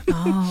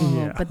 Oh,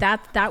 Yeah. but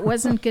that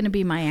wasn't going to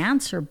be my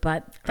answer,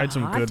 but I had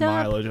some hot good tub?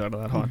 mileage out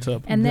of that hot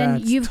tub. And then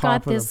That's you've top got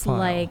of the this pile.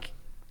 like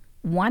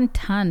 1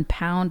 ton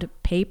pound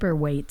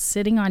paperweight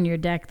sitting on your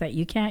deck that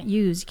you can't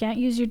use. You can't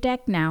use your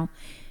deck now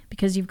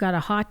because you've got a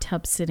hot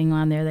tub sitting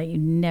on there that you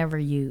never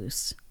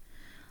use.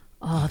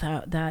 Oh,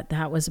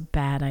 that was a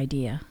bad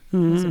idea. It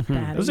was a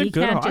bad. It was a You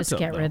good can't hot just tub,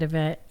 get though. rid of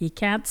it. You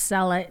can't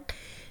sell it.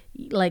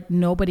 Like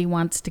nobody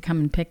wants to come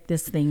and pick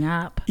this thing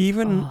up.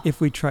 Even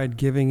if we tried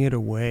giving it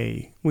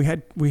away, we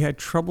had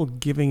trouble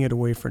giving it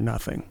away for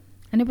nothing.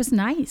 And it was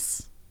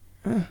nice.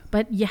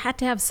 But you had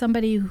to have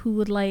somebody who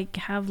would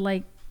have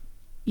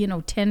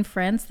 10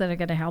 friends that are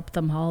going to help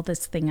them haul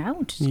this thing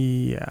out.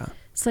 Yeah.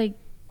 It's like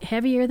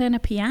heavier than a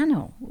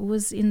piano. It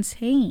was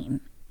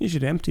insane. You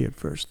should empty it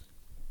first.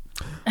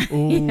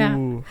 Ooh.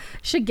 Yeah.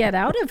 Should get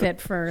out of it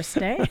first,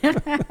 eh?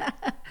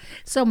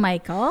 So,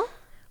 Michael,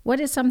 what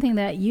is something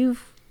that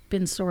you've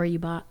been sorry you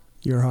bought?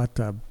 Your hot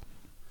tub.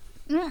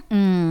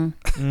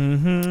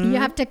 Mm-hmm. You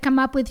have to come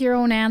up with your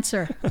own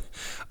answer.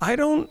 I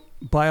don't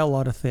buy a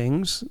lot of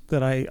things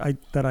that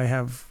I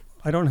have.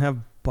 I don't have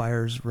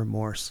buyer's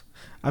remorse.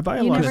 I buy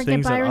a You lot never of get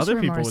things that buyer's other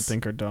people would remorse.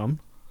 think are dumb.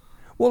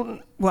 Well,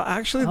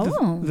 actually,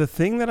 Oh. the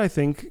thing that I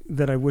think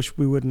that I wish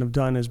we wouldn't have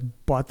done is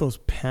bought those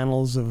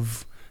panels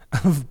of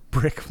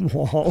brick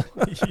wall.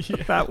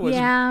 That was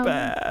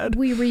bad.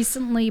 We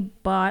recently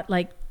bought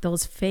like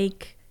those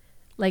fake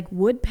like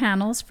wood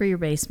panels for your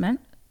basement.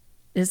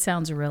 It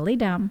sounds really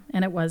dumb,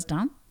 and it was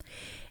dumb.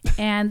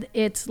 And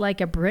it's like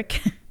a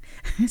brick.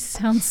 It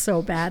sounds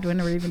so bad when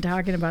we're even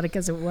talking about it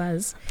because it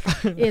was.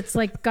 It's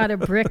like got a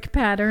brick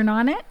pattern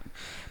on it.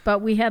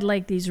 But we had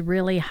like these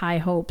really high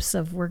hopes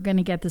of we're going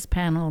to get this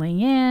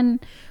paneling in.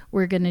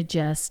 We're going to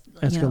just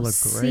It's gonna look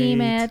seam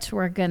great. it.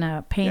 We're going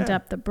to paint Yeah.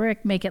 up the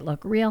brick, make it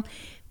look real,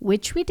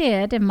 which we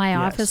did. And my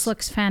Yes. office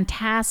looks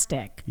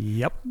fantastic,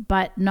 Yep.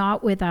 but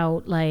not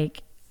without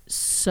like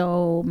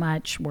so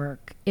much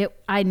work.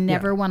 I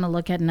never want to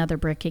look at another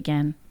brick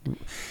again.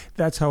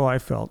 That's how I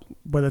felt.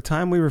 By the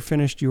time we were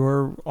finished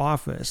your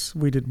office,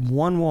 we did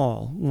one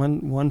wall,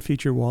 one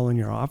feature wall in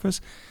your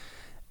office,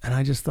 and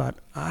I just thought,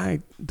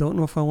 I don't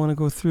know if I want to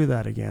go through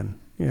that again.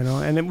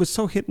 And it was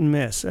so hit and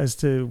miss as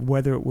to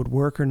whether it would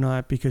work or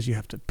not because you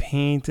have to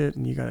paint it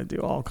and you got to do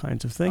all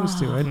kinds of things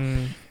to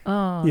it.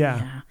 Oh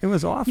Yeah, it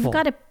was awful.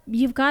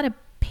 You've got to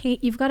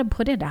paint. You've got to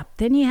put it up.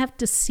 Then you have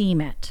to seam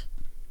it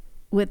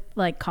with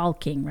like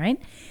caulking, right?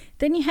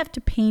 Then you have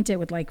to paint it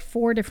with like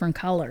 4 different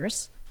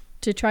colors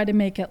to try to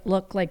make it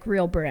look like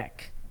real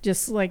brick.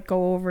 Just like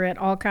go over it,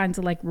 all kinds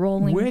of like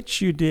rolling.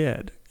 Which you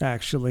did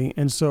actually,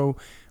 and so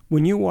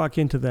when you walk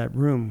into that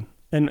room,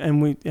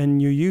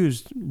 and you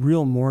used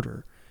real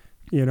mortar,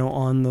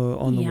 on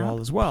the Yeah. wall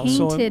as well.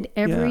 Painted so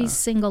every yeah,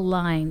 single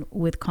line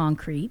with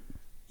concrete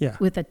yeah,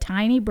 with a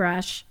tiny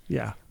brush,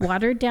 yeah,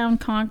 watered down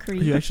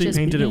concrete. You actually just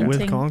painted it with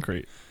painting.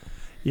 concrete.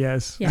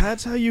 yes. Yeah.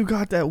 That's how you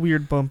got that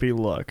weird bumpy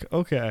look.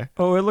 Okay.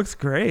 Oh, it looks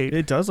great.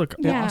 It does look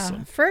Yeah.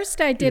 awesome.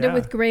 First, I did it Yeah.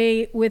 with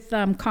gray, with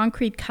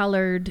concrete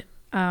colored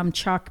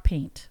chalk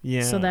paint,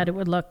 Yeah. so that it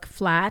would look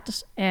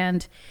flat,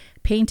 and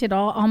painted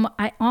all.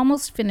 I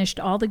almost finished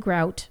all the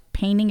grout,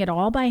 painting it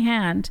all by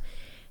hand,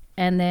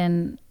 and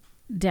then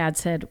Dad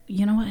said,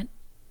 "You know what?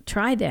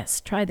 Try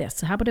this.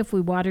 How about if we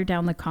water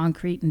down the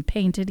concrete and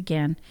paint it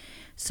again?"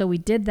 So we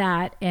did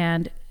that,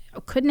 and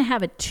couldn't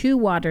have it too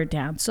watered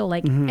down. So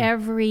like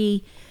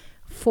every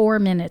 4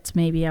 minutes,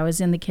 maybe I was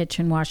in the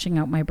kitchen washing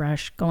out my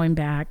brush, going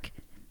back,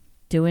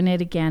 doing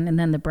it again, and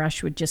then the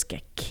brush would just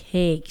get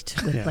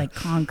caked with Yeah. like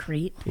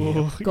concrete.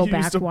 Oh, Go you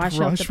back, used a wash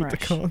out brush the with the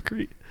brush.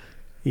 concrete.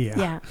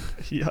 Yeah.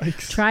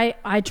 Yikes.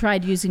 I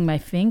tried using my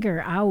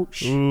finger.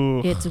 Ouch.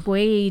 Ooh. It's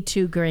way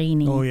too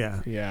grainy. Oh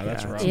yeah. Yeah,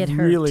 that's rough. It It's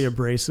hurt. really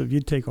abrasive.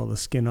 You'd take all the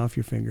skin off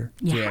your finger.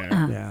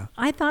 Yeah. Yeah.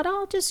 I thought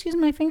I'll just use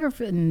my finger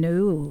for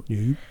no.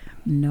 You.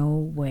 No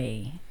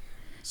way.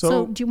 So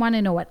So, do you want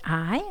to know what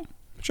I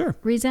sure.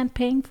 resent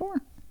paying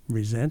for?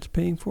 Resent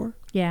paying for?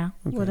 Yeah.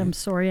 What Okay. I'm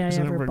sorry I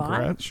Isn't it ever bought.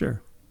 regret?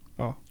 Sure.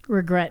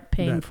 Regret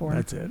paying for.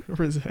 That's it.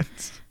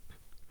 Resents.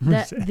 The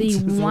Resent is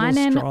a little one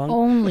and strong.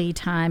 only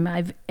time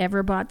I've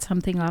ever bought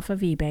something off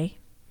of eBay,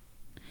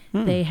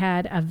 they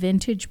had a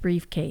vintage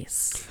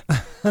briefcase.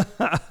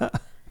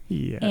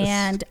 Yes.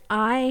 And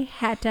I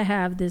had to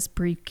have this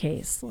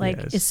briefcase. Like,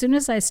 Yes. as soon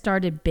as I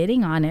started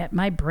bidding on it,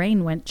 my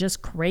brain went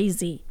just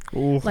crazy.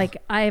 Ooh. Like,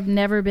 I have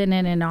never been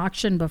in an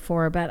auction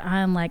before, but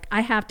I'm like,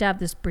 I have to have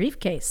this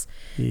briefcase.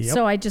 Yep.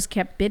 So I just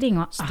kept bidding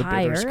the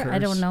higher. bidder's I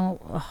don't curse. know.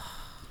 Ugh,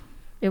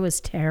 it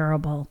was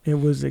terrible. It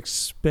was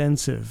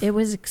expensive. It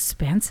was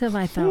expensive.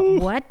 I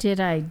thought, what did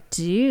I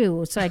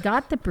do? So I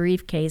got the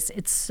briefcase.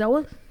 It's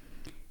so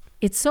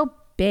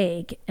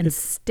big and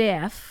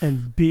stiff.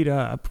 and beat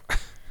up.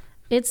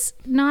 It's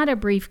not a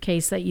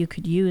briefcase that you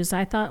could use.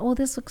 I thought, oh,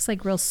 this looks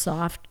like real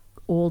soft,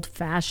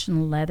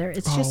 old-fashioned leather.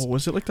 It's just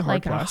was it like the hard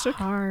like plastic? a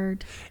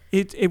hard.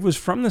 It was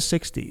from the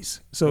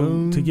 60s.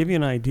 So to give you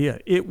an idea,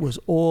 it was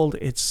old.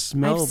 It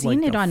smelled I've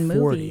seen like it the on 40s.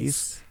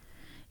 movies.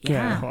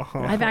 Yeah,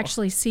 I've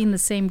actually seen the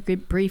same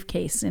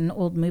briefcase in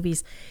old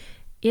movies.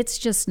 It's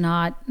just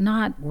not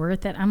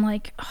worth it. I'm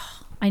like, oh,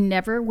 I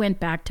never went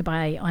back to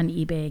buy on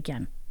eBay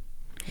again.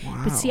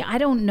 Wow. But see, I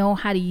don't know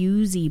how to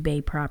use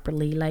eBay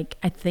properly. Like,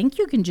 I think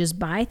you can just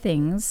buy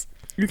things.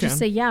 You Just can.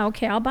 say, yeah,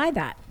 okay, I'll buy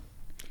that.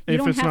 You If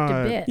don't it's have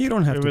not- to bid. You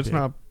don't have if to it's bid.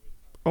 not.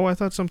 Oh, I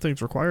thought some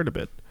things required a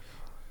bit.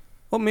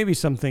 Well, maybe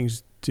some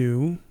things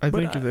do. I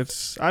but think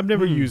it's. I've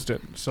never used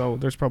it, so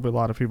there's probably a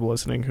lot of people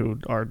listening who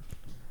are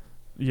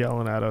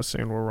yelling at us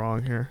saying we're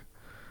wrong here.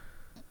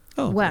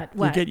 What?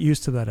 You get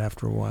used to that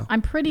after a while.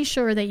 I'm pretty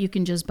sure that you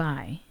can just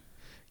buy.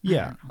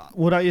 Yeah.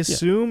 What I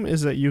assume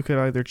is that you could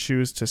either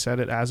choose to set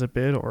it as a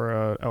bid or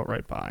a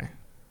outright buy.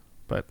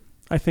 But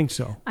I think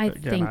so. I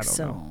Again, I think don't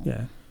so. know.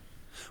 Yeah.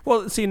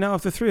 Well, see, now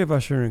if the three of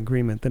us are in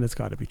agreement, then it's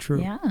got to be true.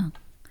 Yeah.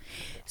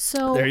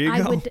 So There you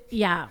I go. would,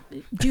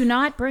 do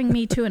not bring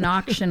me to an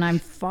auction. I'm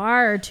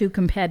far too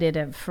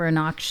competitive for an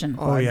auction.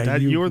 Oh, yeah,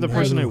 you're the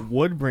person I you-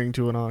 would bring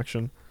to an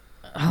auction.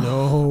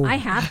 No. I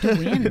have to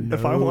win.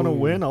 If I want to No.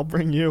 win, I'll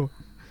bring you.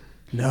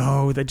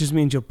 No, that just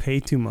means you'll pay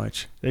too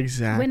much.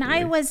 Exactly. When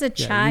I was a Yeah,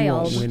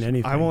 child, you won't win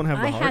anything. I won't have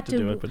the I heart had to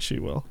do to- it, but she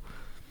will.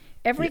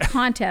 every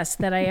contest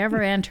that I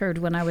ever entered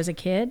when I was a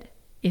kid,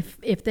 if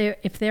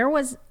there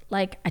was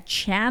like a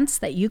chance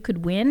that you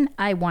could win,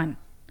 I won.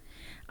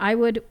 I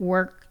would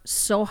work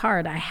so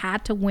hard. I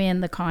had to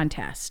win the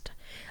contest.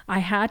 I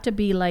had to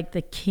be like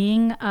the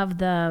king of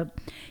the.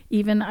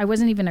 Even I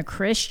wasn't even a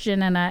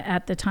Christian, and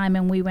at the time,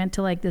 and we went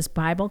to like this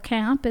Bible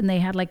camp, and they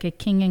had like a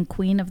king and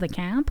queen of the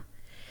camp.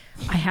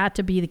 I had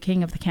to be the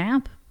king of the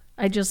camp.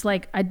 I just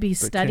like I'd be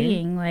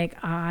studying like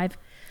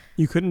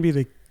You couldn't be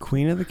the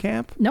queen of the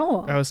camp?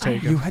 no. I was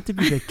taken. You had to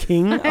be the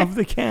king of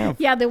the camp.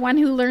 Yeah, the one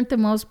who learned the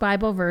most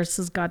Bible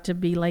verses got to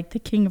be like the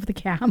king of the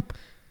camp.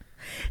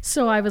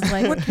 So I was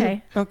like,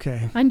 okay,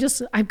 Okay.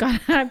 I've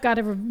got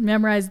to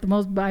memorize the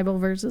most Bible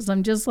verses.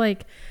 I'm just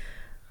like,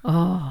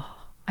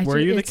 Were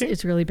you the king?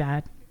 It's really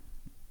bad.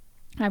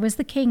 I was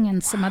the king,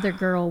 and some other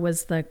girl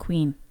was the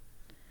queen.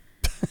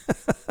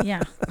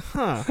 Yeah,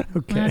 Huh.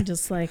 Okay. I'm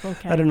just like,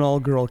 okay, At an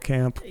all-girl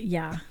camp.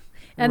 yeah.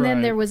 And then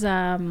Right. there was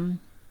a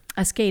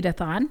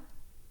skate-a-thon,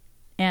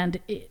 and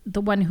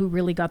the one who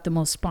really got the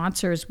most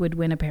sponsors would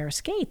win a pair of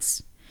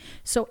skates.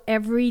 So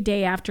every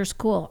day after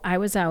school, I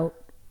was out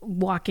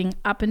walking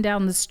up and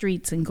down the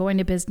streets and going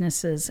to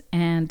businesses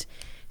and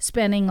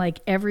spending like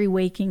every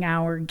waking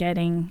hour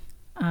getting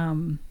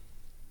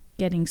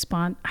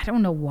I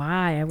don't know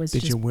why. I was Did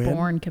just you win?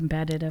 born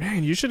competitive.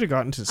 Man, you should have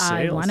gotten to sales.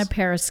 I won a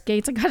pair of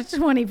skates. I got a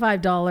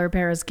 $25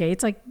 pair of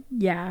skates. Like,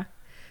 yeah,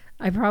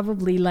 I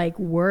probably like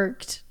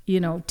worked,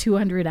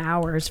 200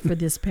 hours for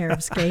this pair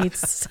of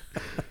skates.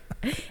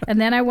 And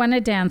then I won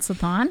a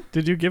dance-a-thon.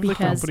 Did you give the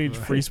Because- company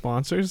free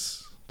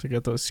sponsors to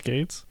get those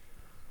skates?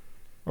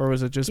 Or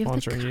was it just Give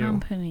sponsoring the you?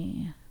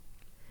 company.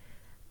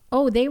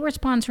 Oh, they were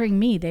sponsoring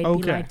me. They'd be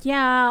Okay. like,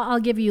 "Yeah, I'll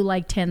give you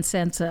like 10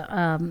 cents."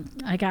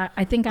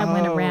 I think I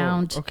went Oh,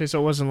 around. Okay, so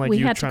it wasn't like we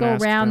you had to trying go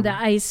ask around them.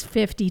 the ice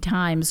 50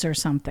 times or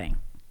something,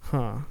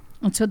 Huh.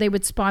 and so they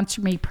would sponsor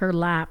me per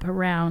lap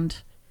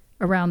around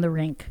the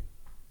rink.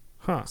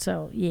 Huh.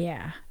 So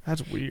yeah,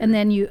 That's weird. and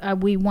then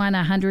we won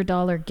a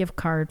 $100 gift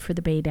card for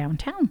the Bay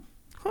downtown.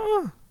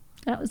 Huh.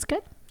 That was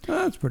good. Oh,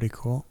 that's pretty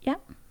cool. Yeah,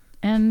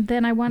 and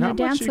then I won a Not much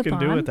you dance-a-thon.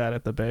 can do with that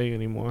at the Bay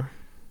anymore.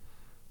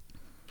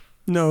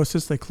 No,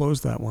 since they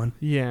closed that one.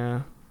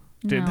 Yeah.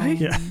 Did No. they?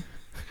 Yeah.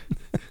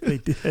 They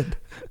did.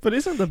 But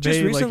isn't the Just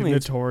Bay like recently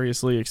it's-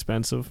 notoriously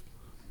expensive?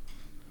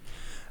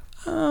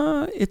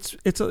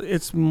 It's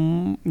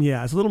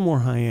a little more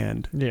high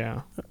end,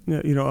 Yeah.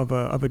 of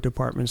a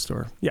department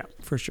store. Yeah,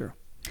 for sure.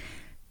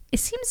 It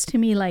seems to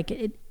me like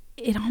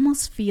it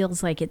almost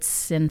feels like it's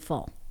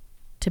sinful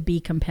to be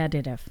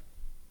competitive?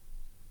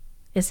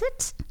 Is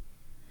it?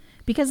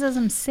 Because as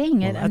I'm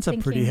saying it, Well, that's I'm a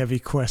thinking, pretty heavy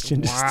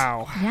question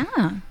Wow.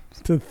 yeah.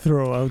 to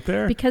throw out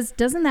there. Because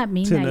doesn't that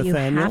mean To that you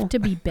Nathaniel? have to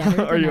be better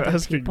than Are you other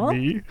asking people?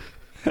 me?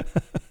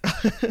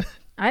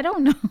 I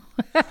don't know.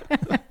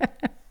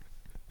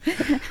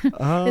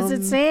 Does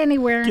it say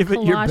anywhere in give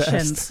it your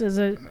Colossians best. is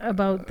it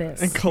about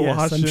this? In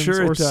Colossians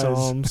sure it or does.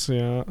 Psalms,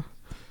 yeah.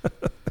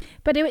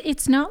 But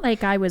it's not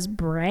like I was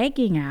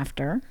bragging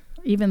after,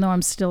 even though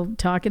I'm still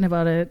talking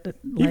about it like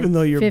Even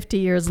though you're 50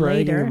 years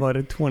bragging later. about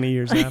it 20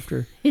 years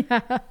after.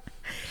 Yeah.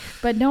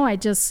 But no,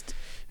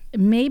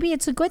 maybe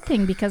it's a good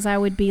thing because I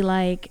would be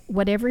like,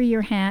 whatever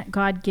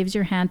God gives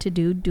your hand to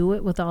do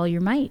it with all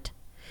your might.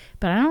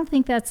 But I don't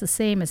think that's the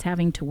same as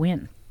having to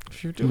win.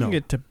 If you're doing No.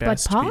 it to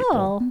best but Paul,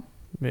 people,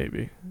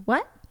 maybe.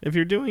 what? If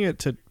you're doing it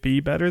to be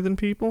better than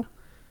people,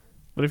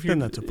 but if you're Then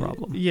that's a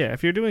problem. Yeah,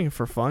 if you're doing it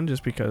for fun,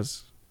 just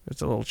because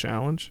it's a little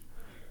challenge.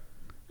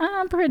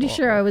 I'm pretty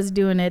sure I was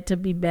doing it to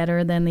be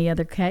better than the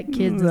other kids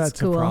at That's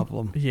school. a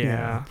problem.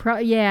 Yeah.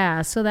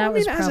 Yeah, so that I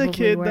was mean, as probably a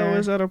kid, where though,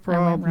 is that a I went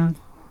problem? wrong.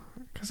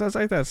 Because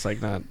that's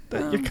like not.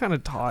 You're kind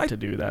of taught to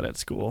do that at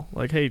school.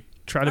 Like, hey,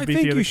 try to I beat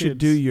think the other you should kids.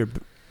 do your.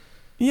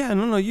 Yeah,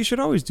 no, you should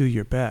always do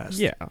your best.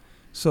 Yeah.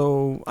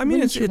 So I mean,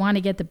 Wouldn't you want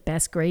to get the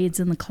best grades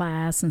in the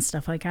class and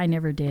stuff? Like I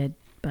never did,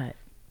 but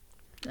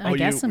I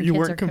guess some you kids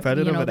weren't are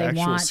competitive at they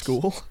actual want,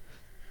 school.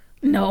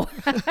 No,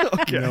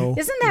 Okay. No.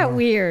 isn't that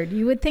weird?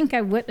 You would think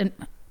I wouldn't.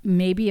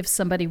 Maybe if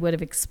somebody would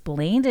have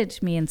explained it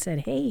to me and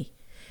said, "Hey,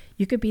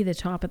 you could be the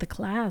top of the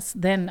class,"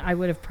 then I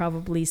would have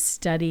probably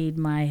studied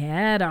my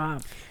head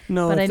off.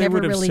 No, But if I they never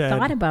would have really said,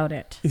 thought about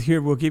it.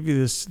 Here, we'll give you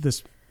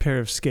this pair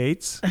of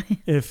skates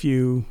if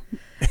you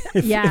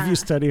Yeah. if you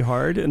study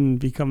hard and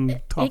become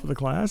top of the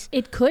class.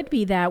 It could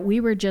be that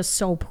we were just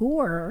so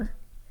poor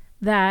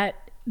that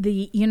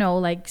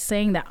like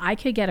saying that I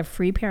could get a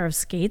free pair of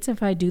skates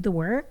if I do the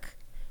work.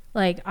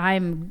 Like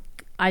I'm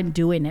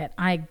doing it.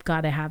 I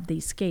got to have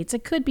these skates.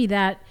 It could be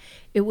that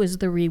it was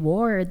the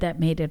reward that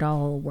made it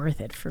all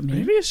worth it for me.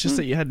 Maybe it's just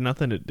that you had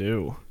nothing to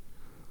do.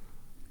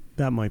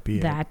 That might be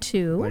That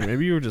too. Like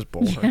maybe you were just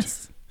bored.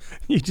 Yes. it.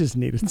 You just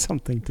needed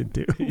something to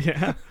do.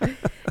 Yeah.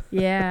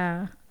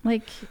 Yeah.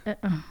 Like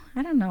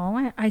I don't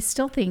know. I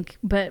still think,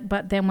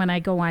 but then when I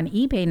go on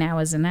eBay now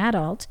as an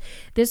adult,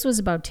 this was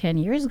about 10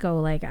 years ago.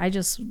 Like I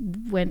just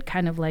went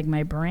kind of like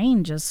my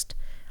brain just,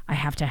 I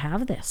have to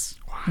have this.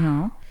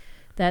 Wow.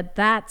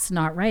 That's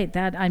not right.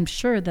 That I'm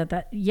sure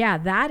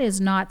that is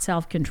not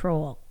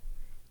self-control.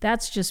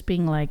 That's just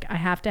being like, I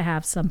have to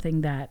have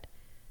something that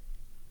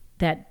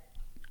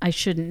I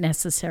shouldn't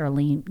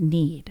necessarily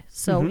need.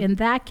 So in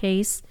that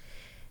case,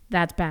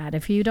 that's bad.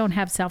 If you don't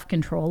have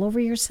self-control over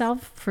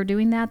yourself for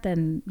doing that,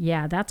 then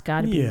that's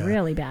got to be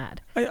really bad.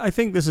 I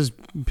think this is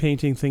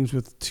painting things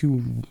with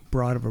too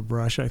broad of a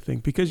brush, I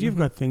think, because you've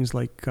got things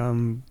like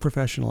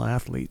professional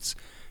athletes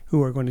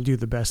who are going to do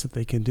the best that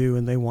they can do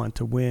and they want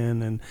to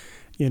win and,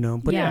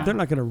 but they're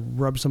not going to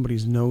rub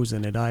somebody's nose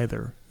in it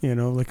either,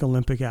 like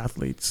Olympic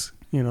athletes.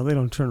 They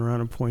don't turn around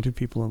and point at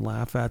people and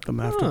laugh at them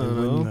after they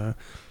win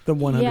the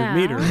 100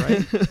 meter,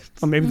 right?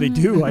 Or maybe they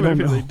do. I don't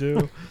know. Maybe they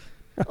do.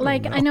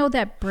 Like I know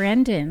that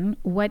Brendan,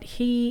 what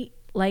he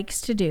likes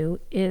to do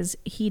is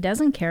he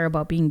doesn't care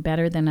about being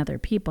better than other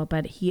people,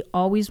 but he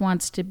always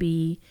wants to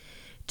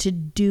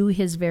do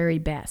his very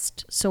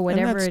best. So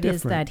whatever it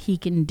is that he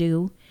can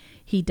do,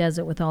 he does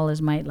it with all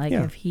his might. Like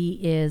if he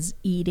is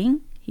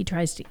eating, he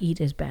tries to eat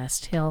his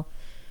best.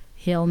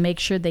 He'll make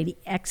sure that he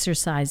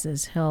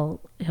exercises. He'll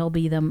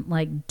be them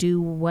like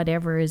do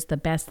whatever is the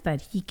best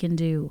that he can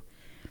do.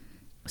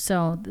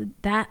 So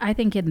that I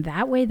think in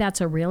that way,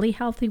 that's a really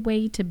healthy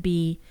way to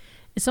be.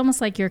 It's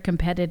almost like you're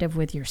competitive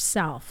with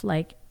yourself.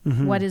 Like,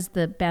 what is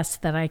the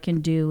best that I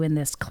can do in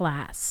this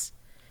class?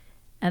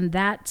 And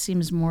that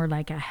seems more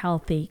like a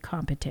healthy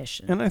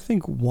competition. And I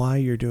think why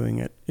you're doing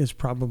it is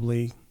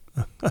probably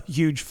a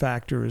huge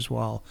factor as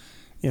well.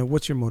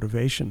 What's your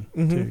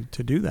motivation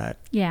to do that?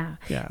 Yeah.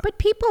 Yeah. But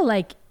people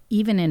like,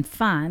 even in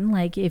fun,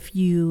 like if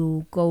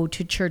you go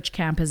to church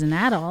camp as an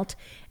adult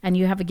and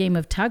you have a game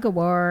of tug of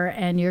war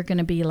and you're going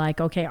to be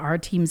like, okay, our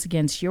team's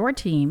against your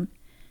team,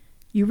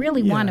 you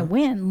really want to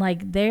win.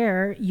 Like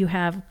there you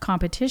have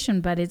competition,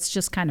 but it's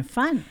just kind of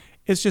fun.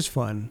 It's just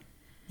fun.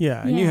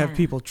 Yeah. And you have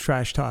people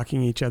trash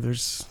talking each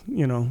other's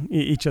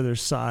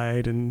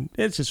side, and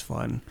it's just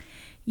fun.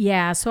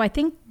 Yeah. So I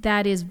think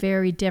that is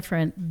very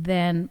different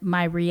than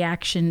my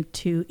reaction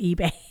to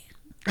eBay,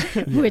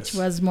 which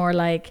was more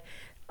like,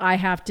 I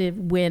have to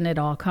win at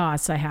all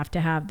costs. I have to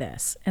have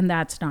this. And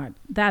that's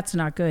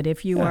not good.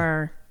 If you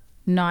are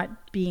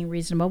not being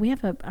reasonable. We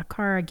have a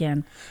car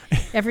again.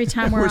 Every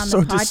time we're on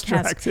so the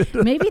podcast,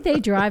 distracted. maybe they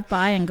drive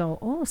by and go,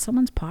 "Oh,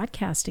 someone's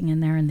podcasting in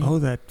there." And they,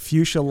 that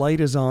fuchsia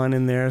light is on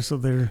in there, so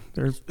they've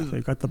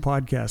got the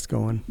podcast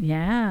going.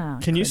 yeah.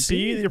 Can you could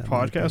see be. your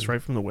podcast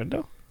right from the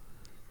window?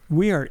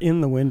 We are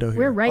in the window here.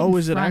 We're right Oh, in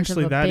is it front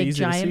actually of a that big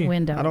easy to giant see?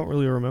 window. I don't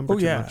really remember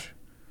too much.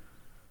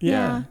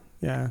 Yeah.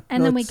 And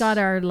No, then we it's- got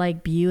our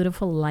like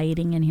beautiful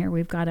lighting in here.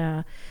 We've got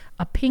a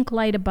pink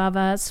light above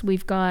us.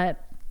 We've got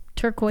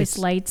turquoise It's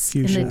lights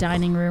in fuchsia. the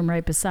dining room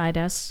right beside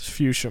us. It's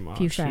fuchsia, Mom.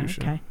 Fuchsia,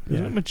 okay.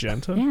 Isn't Yeah. it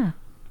magenta? Yeah.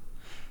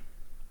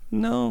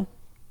 No,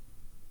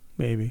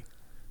 maybe.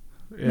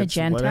 It's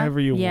Magenta? whatever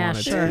you Yeah, want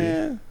it sure. to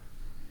Yeah.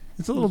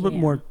 It's a little bit Yeah.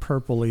 more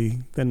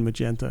purpley than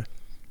magenta.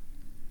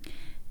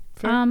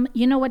 Fair.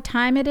 You know what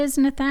time it is,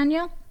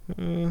 Nathaniel?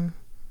 Yeah.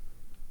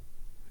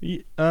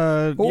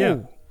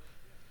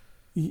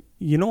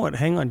 You know what?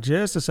 Hang on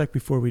just a sec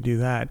before we do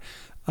that.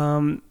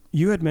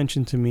 You had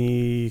mentioned to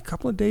me a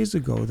couple of days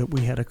ago that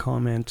we had a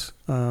comment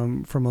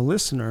from a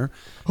listener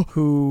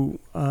who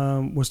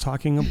was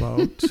talking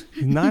about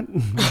not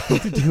nothing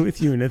to do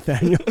with you,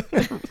 Nathaniel.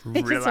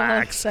 He's all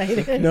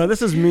excited. No,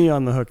 this is me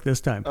on the hook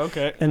this time.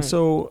 Okay. And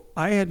so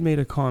I had made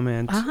a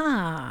comment.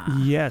 Ah.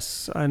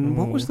 Yes. And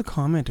what was the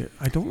comment?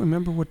 I don't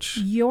remember which.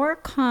 Your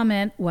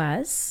comment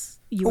was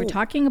you were Oh.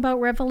 talking about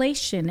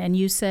Revelation, and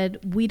you said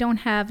we don't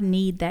have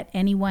need that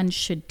anyone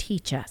should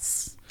teach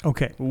us.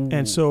 Okay.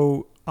 And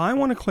so I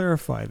want to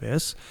clarify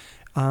this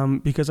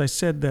because I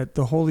said that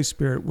the Holy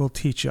Spirit will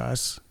teach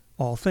us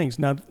all things.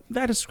 Now,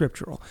 that is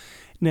scriptural.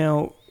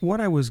 Now, what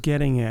I was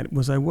getting at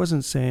was I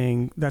wasn't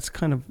saying that's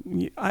kind of,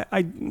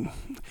 I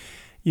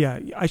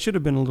should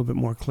have been a little bit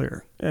more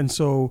clear. And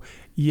so,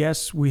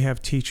 yes, we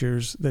have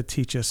teachers that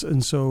teach us.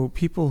 And so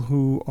people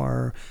who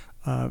are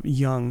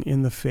young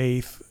in the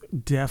faith,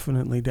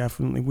 definitely.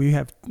 We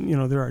have,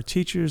 there are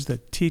teachers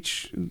that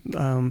teach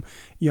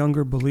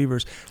younger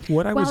believers.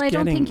 I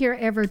don't think you're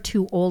ever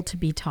too old to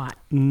be taught.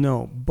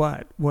 No,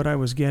 but what I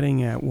was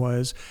getting at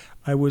was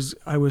I was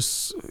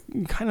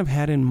kind of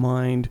had in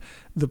mind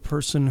the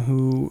person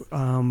who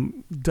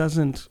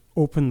doesn't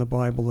open the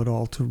Bible at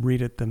all to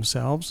read it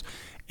themselves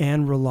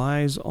and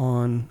relies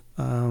on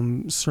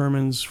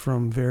sermons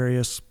from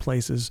various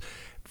places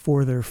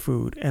for their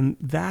food. And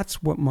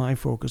that's what my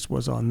focus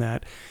was on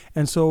that.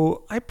 And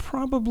so I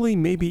probably,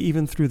 maybe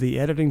even through the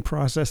editing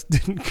process,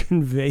 didn't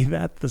convey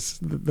that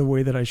the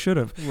way that I should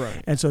have.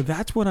 Right. And so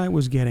that's what I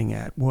was getting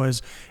at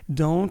was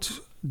don't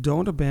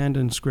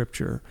abandon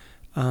Scripture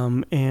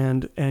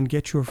and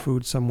get your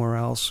food somewhere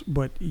else.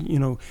 But,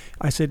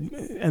 I said,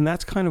 and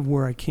that's kind of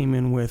where I came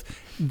in with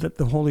that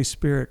the Holy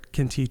Spirit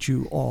can teach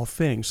you all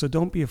things. So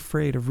don't be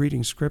afraid of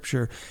reading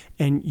Scripture,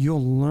 and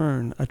you'll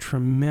learn a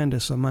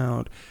tremendous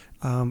amount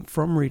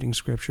from reading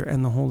Scripture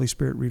and the Holy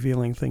Spirit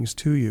revealing things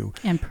to you.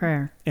 And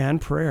prayer.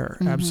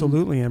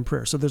 Absolutely, and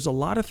prayer. So there's a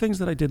lot of things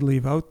that I did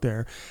leave out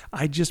there.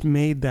 I just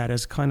made that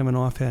as kind of an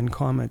offhand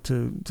comment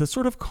to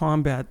sort of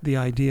combat the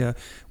idea,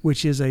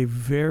 which is a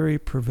very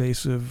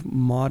pervasive,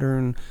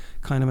 modern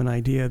kind of an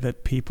idea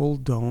that people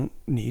don't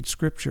need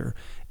Scripture.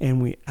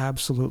 And we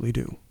absolutely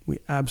do. We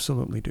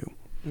absolutely do.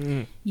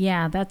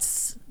 Yeah,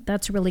 that's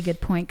a really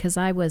good point, because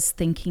I was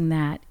thinking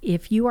that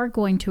if you are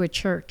going to a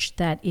church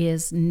that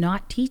is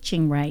not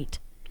teaching right,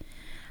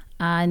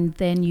 and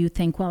then you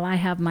think, well, I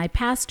have my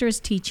pastors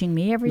teaching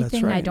me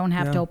everything. That's right, I don't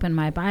have to yeah. open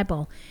my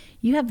Bible.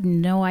 You have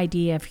no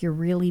idea if you're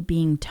really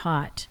being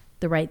taught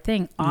the right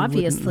thing. wouldn't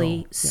Obviously,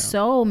 know, yeah.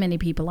 so many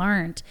people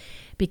aren't,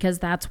 because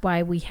that's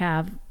why we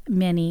have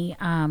many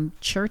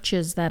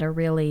churches that are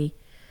really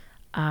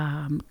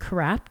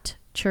corrupt,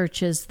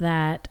 churches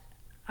that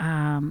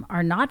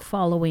are not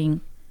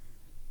following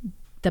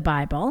the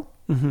Bible.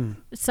 Mm-hmm.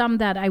 Some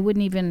that I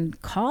wouldn't even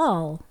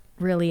call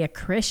really a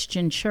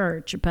Christian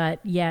church, but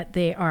yet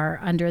they are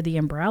under the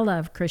umbrella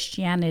of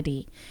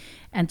Christianity.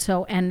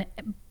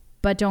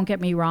 But don't get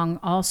me wrong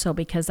also,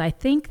 because I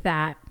think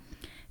that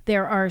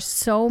there are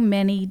so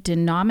many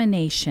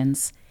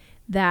denominations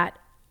that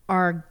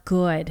are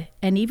good.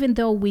 And even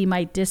though we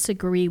might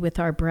disagree with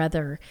our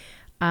brother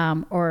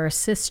or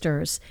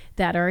sisters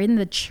that are in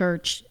the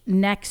church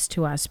next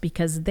to us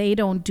because they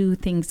don't do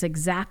things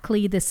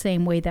exactly the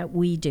same way that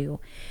we do,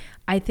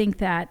 I think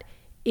that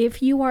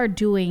if you are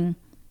doing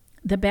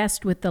the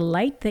best with the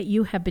light that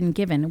you have been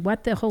given,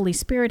 what the Holy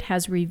Spirit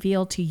has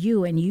revealed to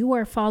you, and you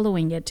are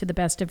following it to the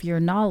best of your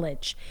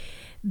knowledge,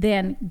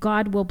 then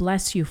God will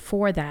bless you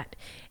for that.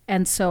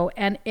 And so,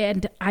 and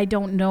I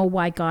don't know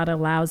why God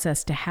allows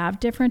us to have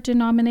different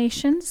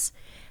denominations.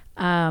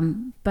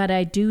 But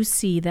I do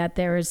see that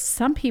there is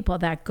some people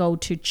that go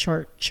to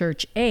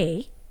church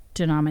A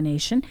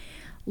denomination,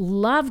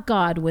 love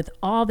God with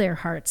all their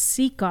hearts,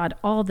 seek God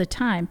all the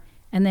time.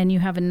 And then you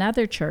have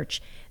another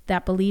church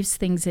that believes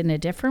things in a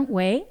different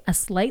way, a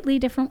slightly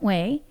different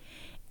way.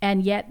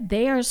 And yet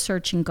they are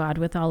searching God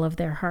with all of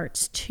their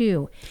hearts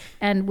too.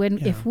 And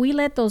if we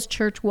let those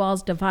church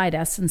walls divide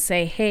us and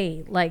say,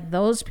 hey, like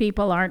those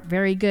people aren't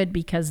very good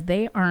because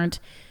they aren't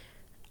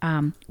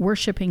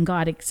worshiping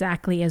God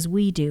exactly as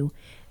we do,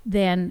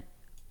 then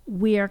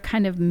we are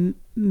kind of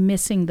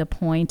missing the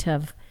point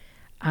of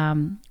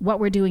what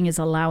we're doing is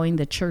allowing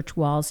the church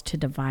walls to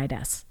divide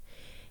us.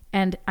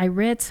 And I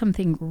read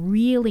something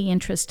really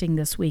interesting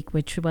this week,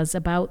 which was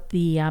about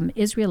the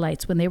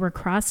Israelites when they were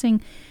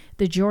crossing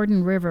the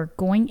Jordan River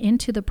going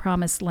into the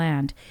Promised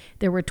Land.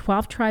 There were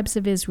 12 tribes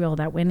of Israel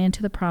that went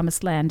into the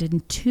Promised Land,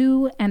 and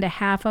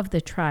 2.5 of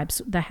the tribes,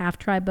 the half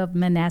tribe of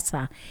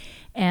Manasseh,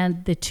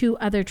 and the 2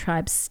 other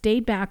tribes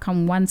stayed back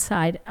on one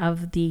side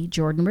of the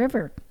Jordan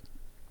River.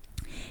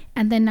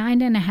 And the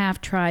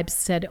 9.5 tribes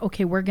said,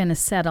 okay, we're going to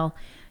settle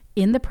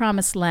in the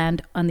promised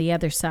land on the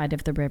other side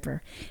of the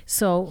river.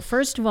 So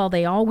first of all,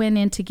 they all went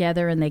in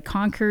together and they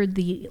conquered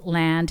the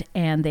land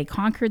and they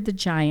conquered the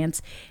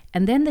giants.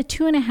 And then the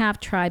 2.5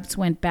 tribes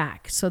went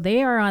back. So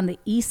they are on the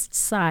east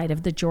side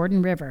of the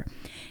Jordan River.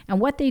 And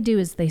what they do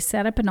is they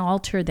set up an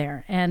altar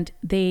there and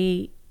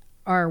they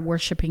are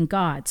worshiping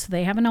God. So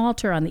they have an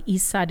altar on the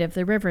east side of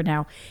the river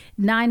now.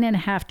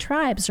 9.5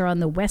 tribes are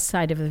on the west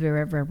side of the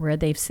river where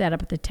they've set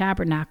up the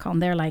tabernacle.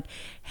 And they're like,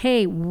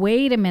 hey,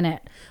 wait a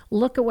minute.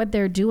 Look at what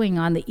they're doing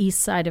on the east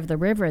side of the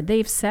river.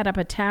 They've set up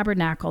a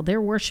tabernacle. They're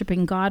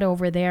worshiping God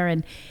over there.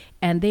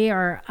 And they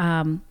are,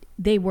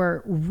 they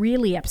were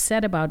really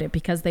upset about it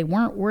because they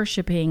weren't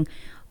worshiping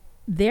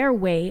their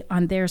way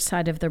on their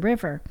side of the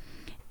river.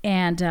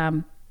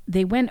 And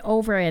they went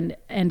over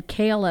and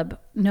Caleb,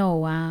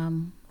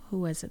 who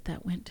was it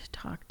that went to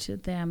talk to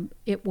them?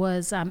 It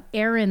was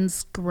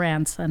Aaron's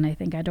grandson, I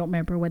think. I don't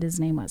remember what his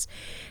name was.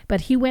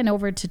 But he went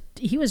over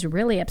he was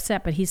really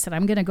upset, but he said,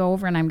 I'm going to go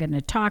over and I'm going to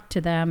talk to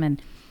them.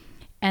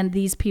 And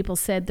these people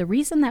said, the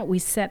reason that we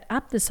set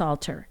up this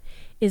altar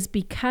is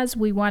because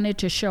we wanted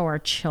to show our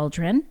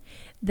children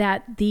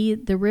that the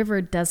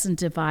river doesn't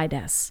divide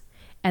us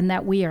and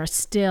that we are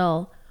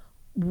still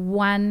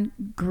one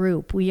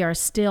group. We are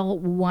still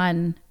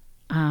one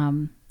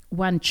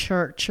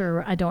church,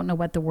 or I don't know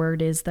what the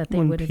word is that they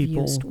would have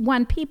used.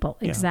 One people,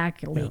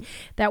 exactly. Yeah.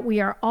 That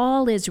we are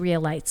all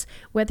Israelites,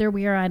 whether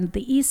we are on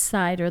the east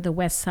side or the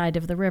west side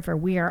of the river,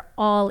 we are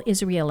all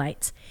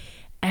Israelites.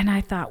 And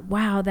I thought,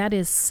 wow, that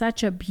is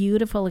such a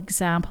beautiful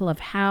example of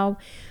how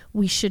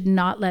we should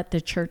not let the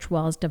church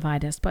walls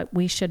divide us, but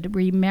we should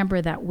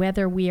remember that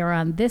whether we are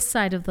on this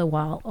side of the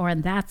wall or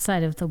on that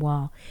side of the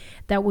wall,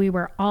 that we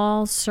were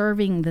all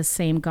serving the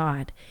same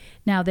God.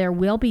 Now, there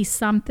will be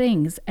some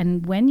things,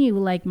 and when you,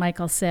 like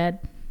Michael said,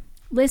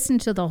 listen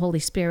to the Holy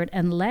Spirit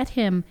and let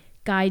him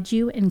guide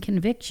you and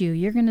convict you,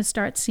 you're going to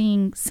start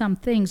seeing some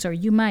things, or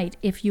you might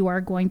if you are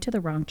going to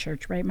the wrong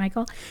church, right,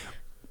 Michael?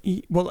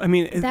 Well, I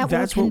mean,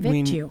 that's what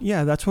we you.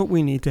 Yeah, that's what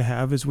we need to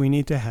have. Is we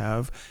need to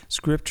have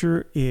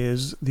Scripture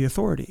is the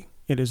authority.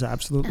 It is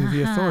absolutely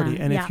the authority.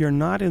 And if you're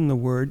not in the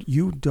Word,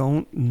 you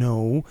don't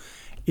know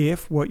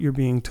if what you're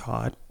being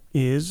taught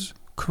is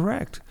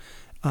correct,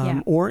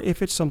 or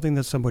if it's something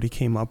that somebody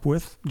came up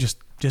with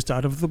just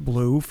out of the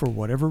blue for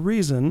whatever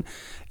reason,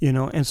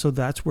 And so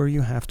that's where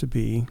you have to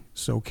be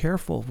so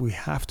careful. We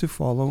have to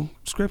follow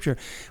Scripture.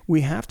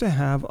 We have to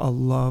have a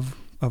love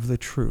of the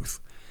truth,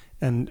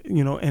 and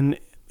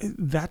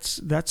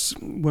that's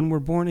when we're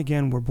born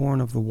again, we're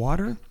born of the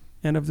water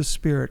and of the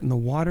Spirit. And the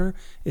water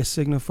is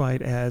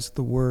signified as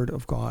the Word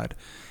of God.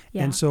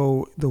 Yeah. And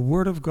so the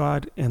Word of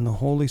God and the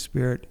Holy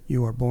Spirit,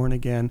 you are born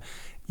again.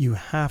 You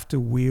have to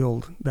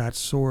wield that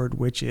sword,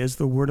 which is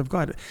the Word of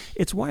God.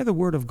 It's why the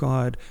Word of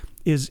God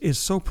is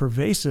so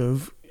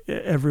pervasive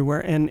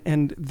everywhere.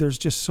 And there's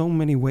just so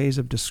many ways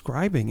of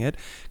describing it.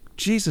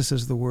 Jesus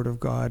is the Word of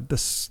God. The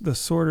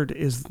sword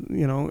is,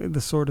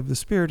 the sword of the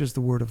Spirit is the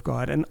Word of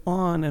God, and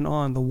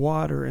on, the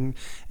water, and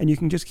you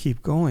can just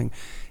keep going.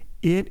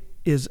 It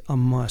is a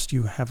must.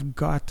 You have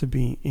got to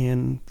be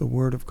in the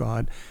Word of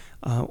God,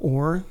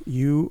 or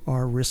you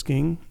are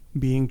risking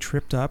being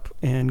tripped up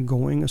and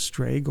going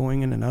astray,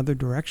 going in another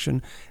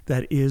direction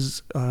that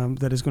is going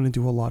to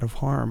do a lot of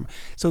harm.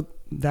 So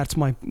that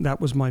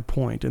was my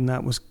point, and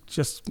that was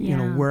just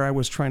where I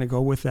was trying to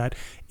go with that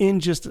in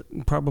just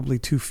probably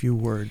too few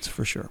words,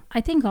 for sure.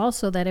 I think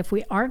also that if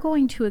we are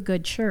going to a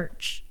good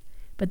church,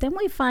 but then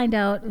we find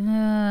out,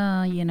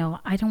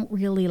 I don't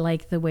really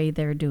like the way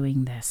they're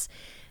doing this.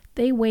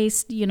 They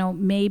waste,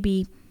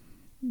 maybe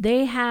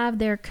they have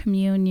their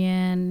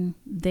communion.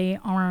 They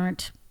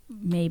aren't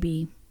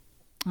maybe.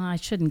 I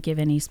shouldn't give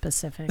any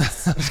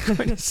specifics. I was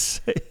going to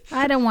say.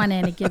 I don't want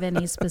to give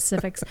any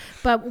specifics.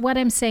 But what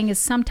I'm saying is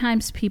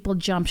sometimes people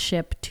jump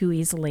ship too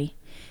easily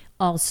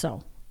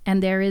also.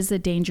 And there is a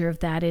danger of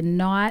that, and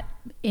not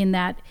in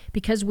that,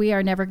 because we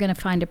are never going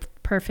to find a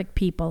perfect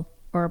people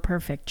or a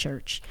perfect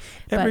church.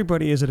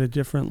 Everybody is at a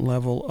different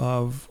level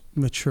of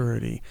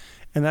maturity.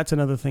 And that's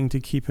another thing to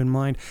keep in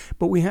mind.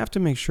 But we have to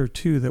make sure,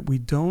 too, that we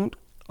don't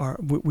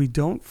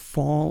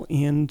fall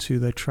into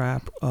the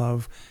trap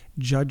of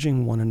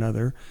judging one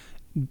another,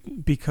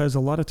 because a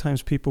lot of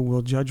times people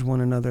will judge one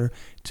another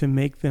to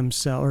make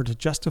themselves or to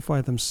justify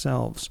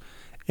themselves.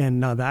 And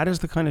now that is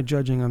the kind of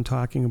judging I'm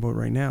talking about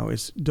right now.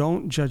 Is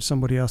don't judge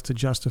somebody else to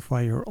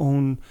justify your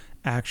own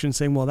action,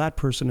 saying, well, that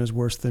person is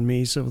worse than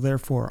me, so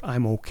therefore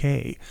I'm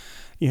okay.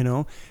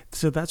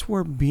 So that's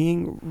where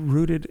being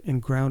rooted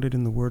and grounded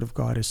in the Word of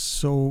God is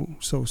so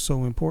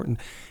important.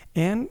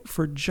 And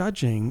for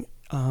judging,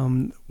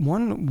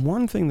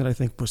 one thing that I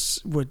think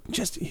would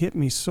just hit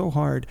me so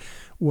hard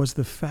was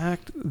the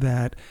fact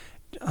that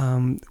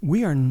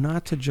we are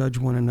not to judge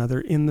one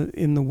another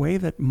in the way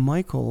that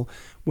Michael,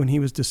 when he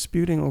was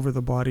disputing over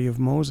the body of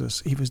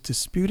Moses, he was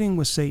disputing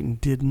with Satan,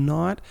 did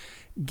not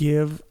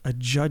give a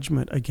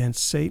judgment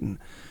against Satan.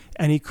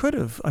 And he could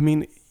have. I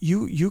mean,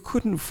 you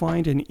couldn't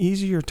find an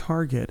easier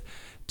target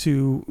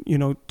to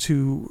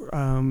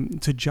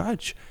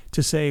judge,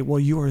 to say, well,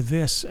 you are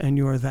this and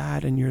you are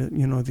that and you're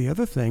the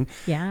other thing.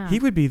 Yeah. He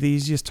would be the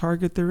easiest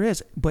target there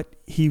is, but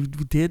he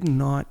did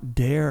not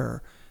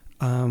dare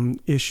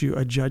issue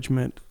a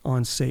judgment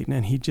on Satan,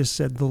 and he just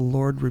said, "The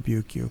Lord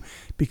rebuke you,"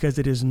 because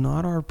it is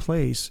not our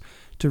place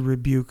to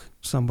rebuke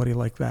somebody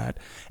like that.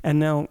 And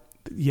now,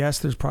 yes,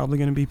 there's probably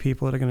going to be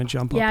people that are going to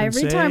jump up and say...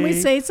 every time we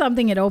say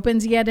something, it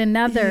opens yet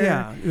another...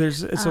 Yeah,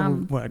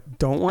 don't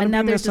want to be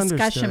another misunderstood.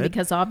 discussion,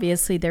 because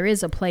obviously there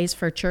is a place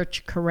for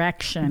church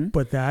correction.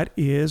 But that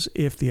is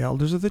if the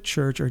elders of the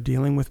church are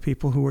dealing with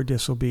people who are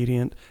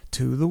disobedient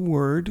to the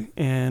word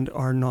and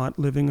are not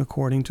living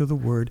according to the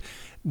word,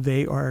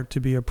 they are to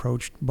be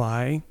approached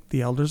by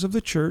the elders of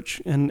the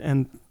church,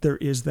 and there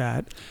is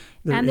that.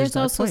 There's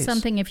also place.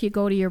 something, if you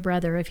go to your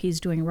brother, if he's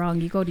doing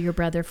wrong, you go to your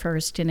brother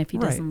first, and if he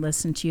doesn't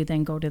listen to you,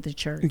 then go to the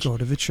church. You go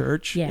to the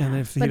church. Yeah, and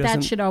if he but that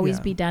doesn't- should always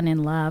yeah. be done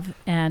in love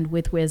and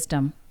with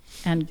wisdom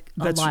and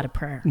That's a lot of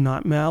prayer.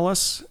 Not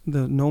malice,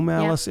 no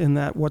malice in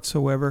that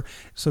whatsoever.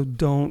 So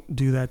don't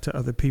do that to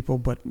other people,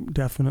 but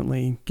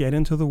definitely get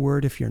into the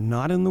word if you're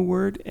not in the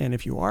word, and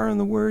if you are in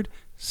the word,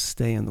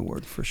 stay in the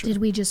word for sure. Did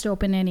we just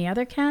open any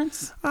other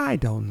cans? I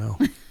don't know.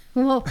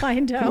 We'll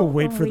find out. We'll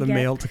wait when for we the get-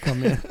 mail to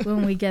come in.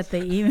 when we get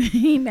the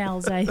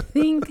emails, I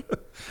think.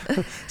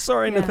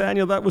 Sorry, Yeah.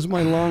 Nathaniel, that was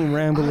my long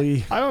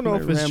rambly. I don't know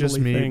my if it's just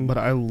rambly me, thing. but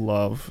I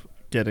love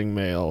getting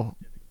mail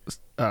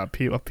of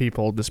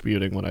people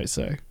disputing what I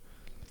say.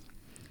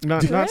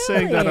 Not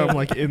saying that I'm Really?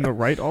 like in the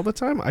right all the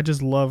time. I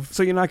just love.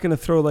 So you're not going to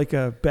throw like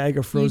a bag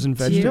of frozen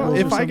do. vegetables?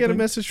 If or I get a something?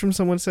 message from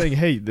someone saying,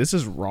 "Hey, this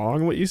is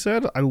wrong," what you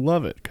said, I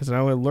love it because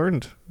now I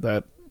learned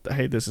that,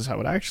 hey, this is how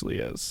it actually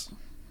is.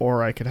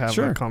 Or I could have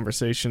Sure. a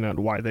conversation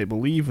on why they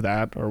believe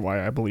that, or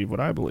why I believe what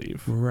I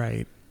believe.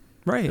 Right.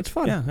 It's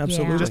fun. Yeah,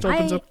 absolutely. Yeah. Just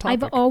opens up I've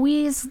topic.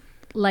 always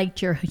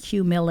liked your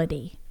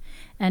humility,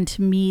 and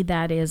to me,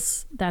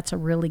 that's a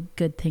really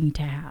good thing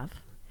to have.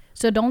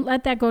 So don't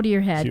let that go to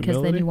your head, because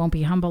then Humility? you won't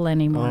be humble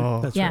anymore.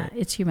 Oh. That's yeah, right.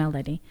 it's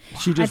humility.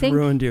 She just think-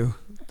 ruined you.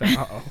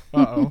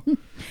 Uh-oh.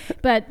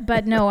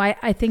 But no,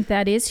 I think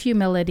that is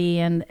humility,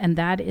 and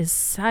that is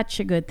such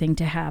a good thing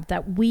to have,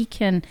 that we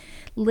can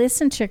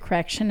listen to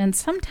correction. And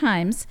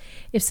sometimes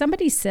if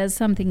somebody says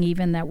something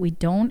even that we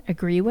don't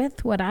agree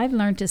with, what I've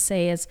learned to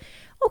say is,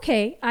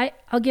 okay,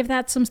 I'll give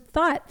that some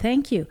thought.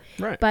 Thank you.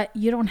 Right. But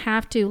you don't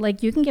have to,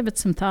 like, you can give it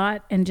some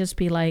thought and just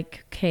be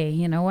like, okay,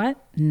 you know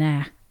what?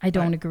 Nah, I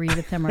don't agree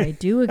with them, or I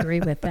do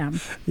agree with them.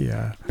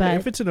 Yeah. But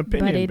if it's an but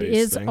it opinion-based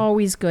is thing.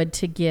 always good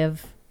to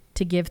give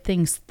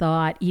things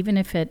thought, even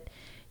if it,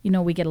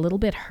 we get a little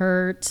bit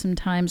hurt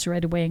sometimes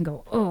right away and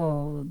go,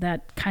 oh,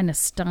 that kind of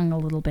stung a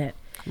little bit,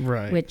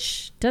 Right.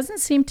 which doesn't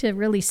seem to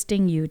really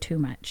sting you too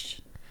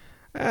much.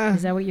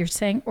 Is that what you're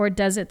saying, or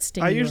does it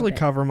sting? I you a usually bit?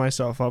 cover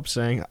myself up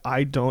saying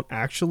I don't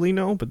actually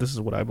know, but this is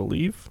what I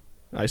believe.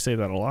 I say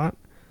that a lot.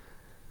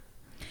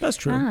 That's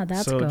true. Ah,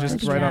 that's so good.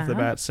 just right off the Yeah.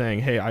 bat saying,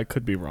 hey, I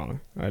could be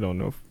wrong. I don't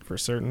know for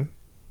certain.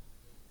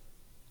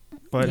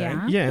 But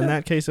Yeah. in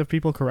that case, if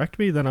people correct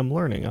me, then I'm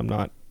learning. I'm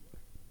not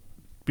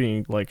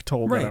being like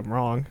told Right. that I'm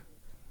wrong.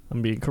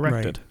 I'm being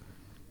corrected.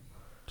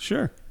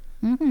 Sure.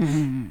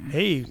 Mhm.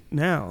 Hey,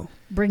 now.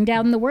 Bring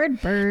down the word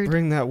bird.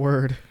 Bring that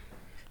word.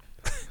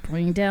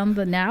 Bring down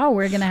the. Now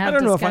we're gonna have. I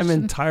don't know if I'm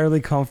discussion. entirely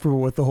comfortable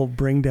with the whole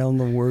bring down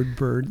the word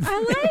bird. I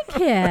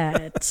like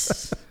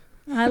it.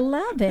 I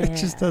love it. It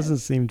just doesn't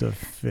seem to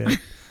fit.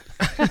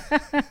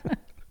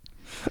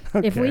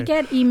 If we Okay.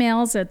 get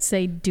emails that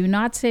say, do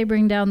not say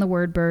bring down the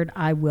word bird,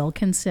 I will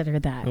consider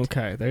that.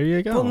 Okay, there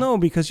you go. Well, no,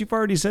 because you've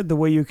already said the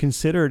way you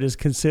consider it is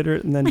consider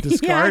it and then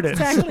discard yeah, it.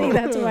 exactly. So-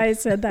 That's why I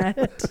said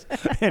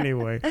that.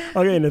 Anyway.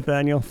 Okay,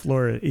 Nathaniel,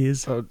 Flora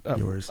is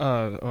yours.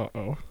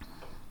 Uh-oh.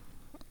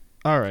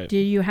 All right. Do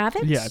you have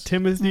it? Yeah,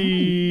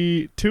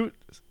 Timothy 2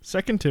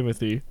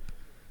 Timothy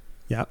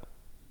Yeah.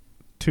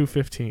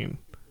 2:15.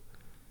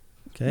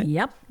 Okay.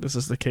 Yep. This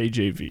is the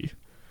KJV.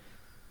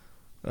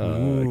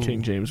 Ooh.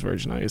 King James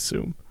Version, I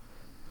assume.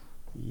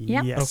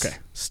 Yep. Yes. Okay.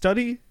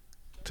 Study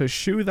to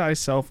shew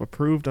thyself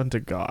approved unto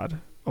God,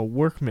 a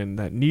workman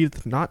that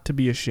needeth not to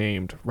be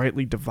ashamed,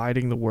 rightly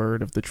dividing the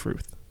word of the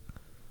truth.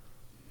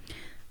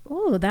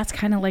 Oh, that's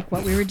kind of like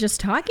what we were just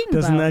talking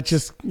Doesn't about. that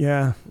just,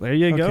 yeah. There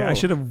you Okay, go. I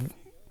should have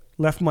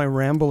left my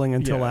rambling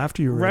until Yeah.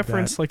 after you read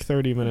reference that. like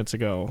 30 minutes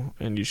ago,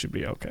 and you should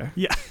be okay.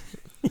 Yeah.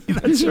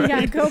 That's right.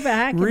 Yeah, go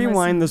back. and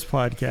Rewind listen. this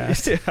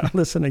podcast.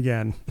 Listen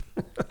again.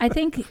 I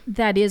think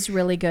that is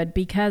really good,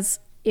 because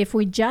if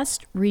we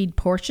just read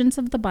portions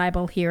of the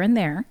Bible here and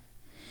there,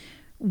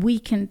 we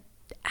can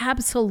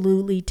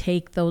absolutely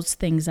take those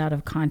things out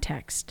of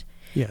context.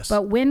 Yes.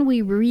 But when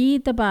we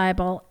read the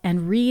Bible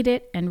and read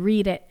it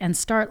and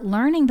start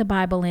learning the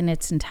Bible in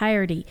its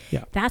entirety,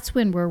 Yeah. that's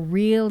when we're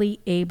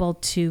really able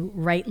to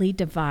rightly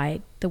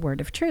divide the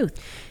word of truth.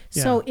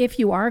 So Yeah. if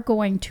you are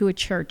going to a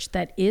church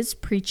that is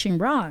preaching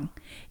wrong,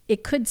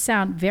 it could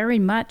sound very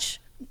much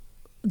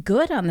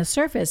good on the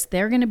surface.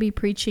 They're going to be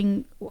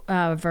preaching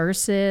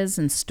verses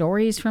and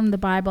stories from the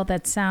Bible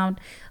that sound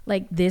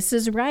like this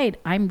is right.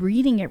 I'm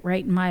reading it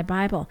right in my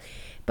Bible.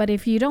 But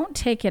if you don't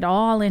take it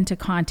all into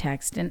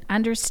context and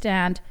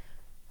understand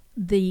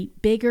the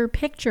bigger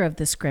picture of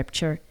the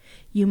scripture,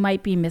 you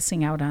might be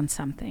missing out on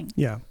something.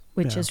 Yeah.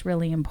 Which is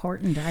really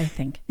important, I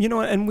think. You know,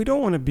 and we don't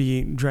want to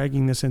be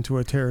dragging this into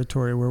a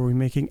territory where we're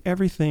making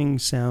everything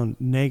sound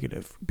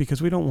negative,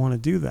 because we don't want to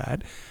do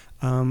that.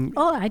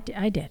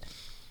 I did.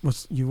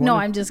 No,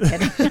 I'm just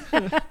kidding.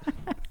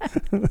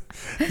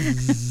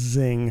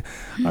 Zing.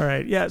 All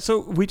right. Yeah.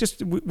 So we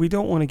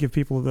don't want to give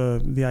people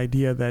the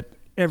idea that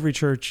every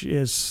church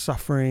is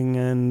suffering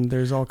and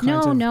there's all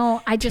kinds of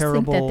I just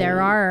terrible, think that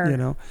there are you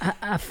know,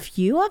 a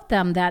few of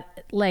them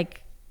that,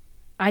 like,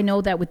 I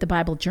know that with the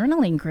Bible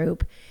journaling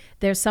group,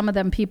 there's some of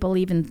them people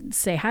even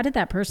say, how did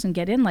that person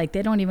get in? Like,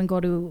 they don't even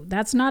go to,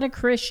 that's not a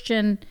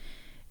Christian,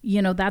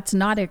 that's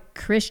not a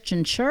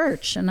Christian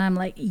church. And I'm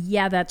like,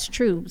 yeah, that's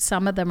true.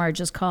 Some of them are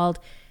just called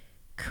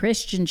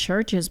Christian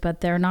churches, but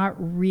they're not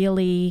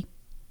really,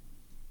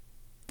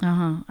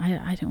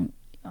 I don't,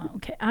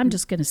 okay, I'm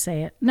just going to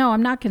say it. No,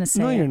 I'm not going to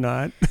say it. No, you're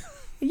not.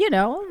 They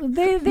No,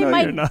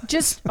 might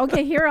just,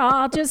 okay, here,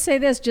 I'll just say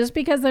this. Just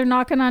because they're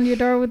knocking on your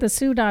door with a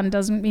suit on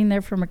doesn't mean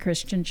they're from a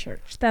Christian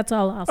church. That's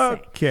all I'll say.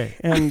 Okay.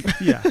 And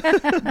yeah,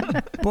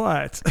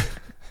 but,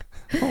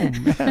 oh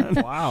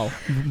man. Wow.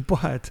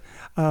 But,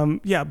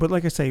 but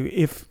like I say,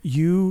 if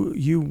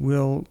you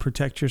will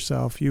protect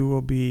yourself, you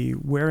will be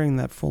wearing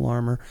that full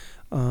armor,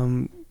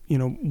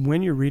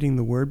 when you're reading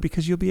the word,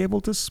 because you'll be able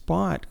to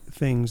spot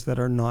things that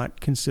are not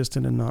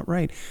consistent and not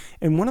right.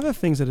 And one of the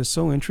things that is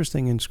so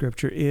interesting in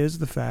scripture is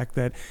the fact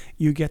that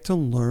you get to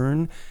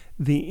learn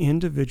the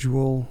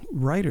individual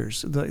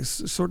writers, the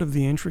sort of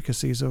the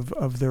intricacies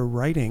of their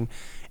writing,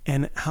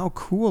 and how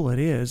cool it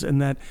is,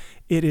 and that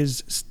it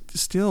is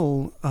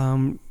still,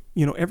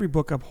 every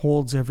book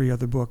upholds every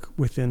other book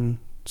within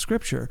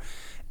scripture.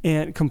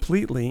 And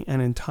completely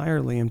and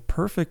entirely and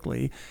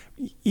perfectly,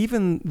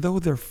 even though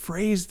they're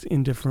phrased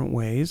in different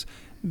ways,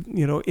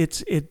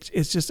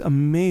 it's just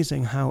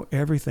amazing how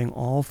everything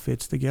all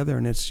fits together,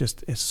 and it's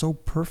so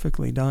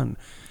perfectly done.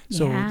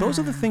 So those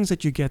are the things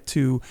that you get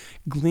to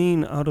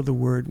glean out of the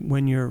word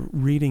when you're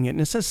reading it. And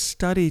it says,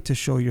 study to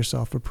show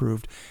yourself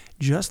approved.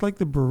 Just like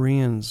the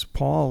Bereans,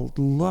 Paul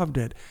loved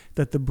it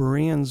that the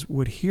Bereans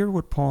would hear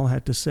what Paul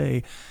had to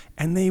say,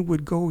 and they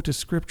would go to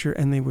Scripture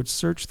and they would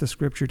search the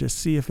Scripture to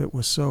see if it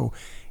was so.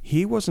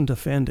 He wasn't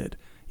offended.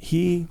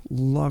 He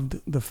loved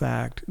the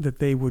fact that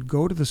they would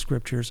go to the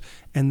Scriptures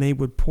and they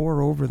would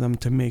pore over them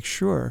to make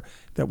sure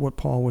that what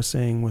Paul was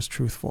saying was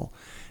truthful.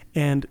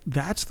 And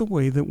that's the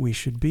way that we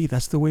should be.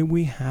 That's the way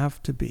we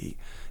have to be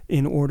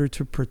in order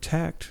to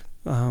protect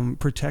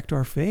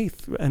our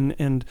faith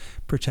and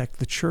protect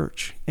the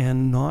church,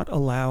 and not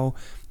allow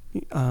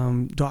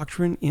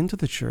doctrine into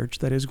the church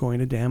that is going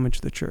to damage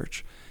the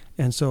church.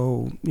 And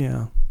so,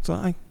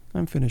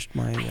 I'm finished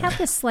my... I have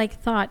this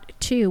thought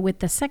too with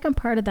the second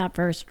part of that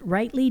verse,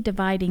 rightly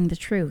dividing the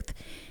truth.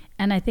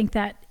 And I think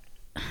that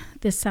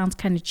this sounds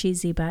kind of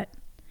cheesy, but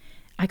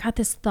I got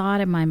this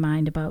thought in my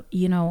mind about,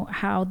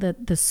 how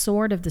the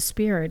sword of the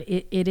Spirit,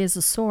 it is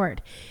a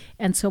sword.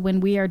 And so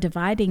when we are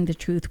dividing the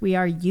truth, we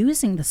are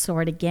using the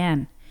sword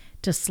again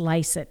to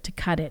slice it, to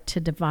cut it, to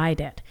divide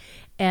it.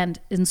 And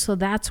so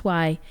that's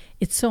why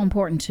it's so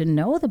important to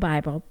know the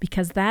Bible,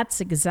 because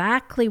that's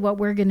exactly what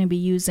we're going to be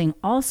using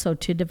also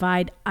to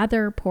divide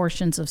other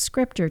portions of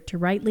Scripture, to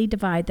rightly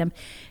divide them,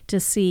 to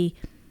see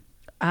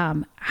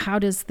how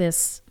does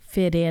this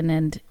fit in.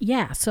 And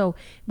so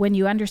when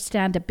you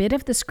understand a bit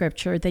of the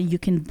Scripture, then you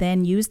can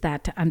then use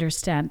that to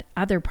understand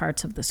other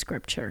parts of the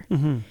Scripture.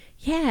 Mm-hmm.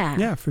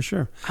 Yeah, for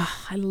sure.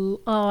 I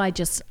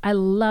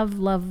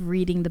love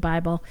reading the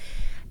Bible.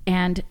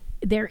 And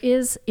there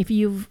is, if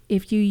you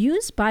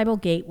use Bible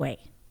Gateway,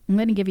 I'm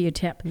going to give you a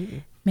tip. Mm-hmm.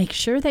 Make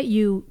sure that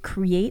you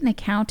create an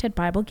account at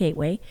Bible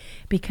Gateway,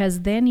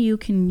 because then you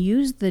can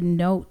use the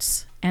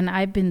notes. And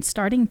I've been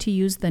starting to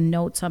use the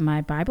notes on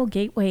my Bible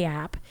Gateway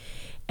app.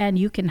 And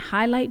you can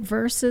highlight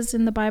verses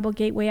in the Bible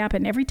Gateway app.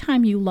 And every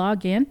time you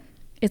log in,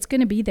 it's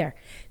going to be there.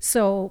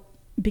 So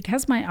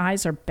because my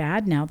eyes are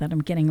bad now that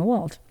I'm getting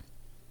old,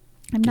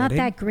 I'm not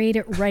that great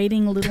at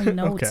writing little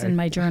notes in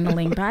my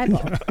journaling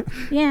Bible.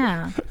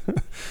 Yeah.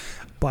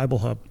 Bible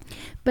Hub.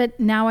 But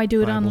now I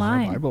do it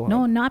online. Bible Hub.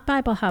 No, not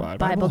Bible Hub.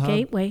 Bible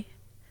Gateway.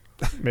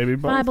 Maybe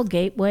both. Bible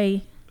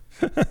Gateway.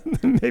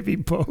 Maybe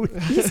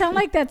both. You sound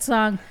like that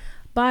song.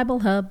 Bible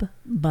Hub,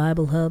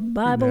 Bible Hub,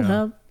 Bible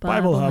Hub,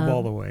 Bible Hub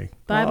all the way.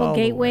 Bible all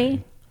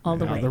Gateway all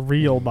the way. The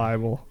real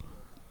Bible.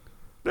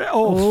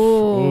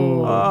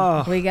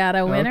 Oh. We got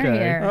a winner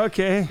here.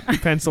 Okay.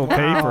 Pencil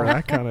paper,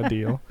 that kind of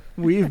deal.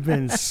 We've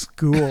been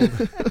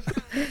schooled.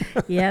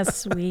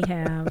 Yes, we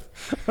have.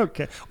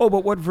 Okay. Oh,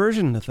 but what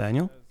version,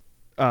 Nathaniel?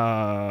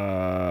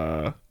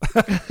 You're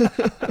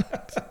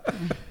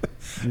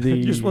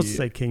supposed to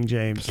say King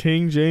James.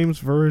 King James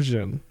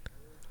Version.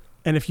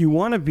 And if you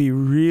want to be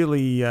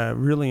really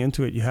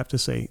into it, you have to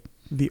say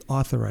the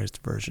Authorized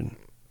Version.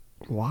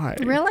 Why?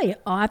 Really?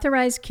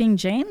 Authorized King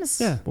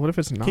James? Yeah. What if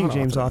it's not King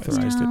James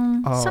authorized it.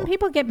 Oh. Some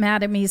people get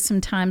mad at me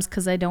sometimes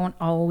because I don't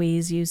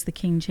always use the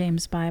King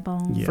James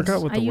Bible. Yes.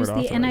 Forgot what I the use word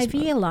the authorized NIV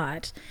meant. a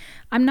lot.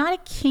 I'm not a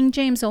King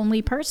James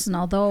only person,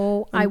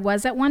 although I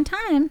was at one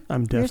time.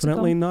 I'm years ago.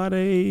 definitely not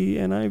a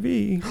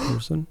NIV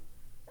person.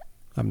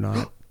 I'm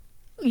not.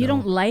 You No.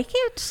 don't like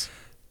it?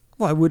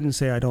 Well, I wouldn't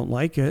say I don't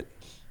like it.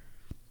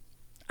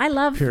 I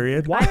love.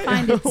 Period. I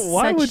find it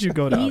Why such would you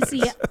go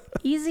to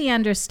easy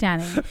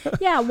understanding.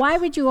 Yeah. Why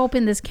would you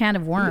open this can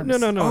of worms?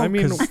 No. Oh, I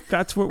mean, 'cause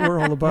that's what we're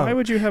all about. why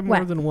would you have more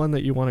What? than one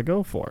that you want to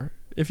go for?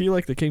 If you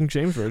like the King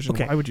James version,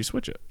 Okay. why would you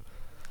switch it?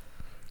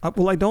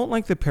 Well, I don't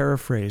like the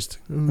paraphrased.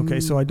 Okay,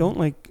 so I don't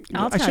like.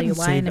 I'll I tell you shouldn't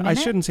why say in a that- I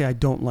minute. shouldn't say I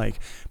don't like,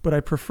 but I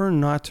prefer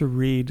not to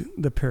read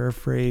the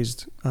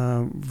paraphrased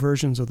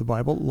versions of the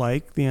Bible,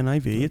 like the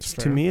NIV. That's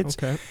To fair. me, it's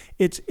okay.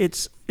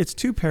 it's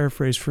too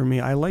paraphrased for me.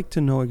 I like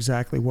to know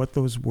exactly what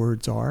those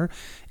words are,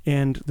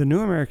 and the New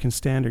American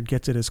Standard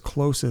gets it as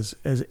close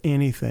as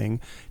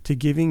anything to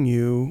giving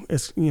you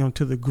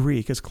to the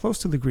Greek, as close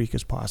to the Greek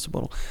as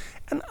possible.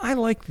 And I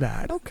like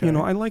that. Okay.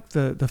 I like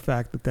the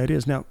fact that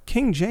is. Now,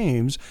 King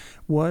James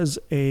was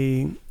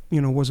a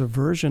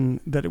version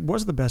that it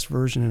was the best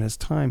version in its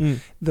time. Mm.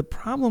 The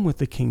problem with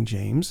the King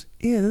James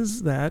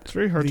is that It's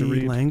very hard the to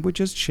read. language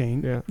has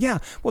changed. Yeah.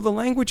 Well, the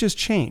language has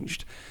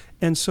changed.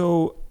 And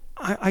so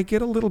I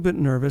get a little bit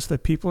nervous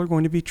that people are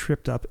going to be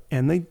tripped up,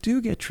 and they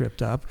do get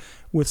tripped up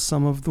with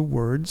some of the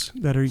words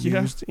that are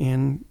Yeah. used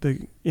in the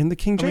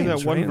King James. I mean,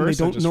 that one right? And verse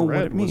they I don't just know read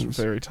what it was means.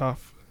 very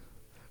tough.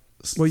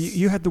 Well,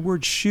 you had the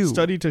word "shew."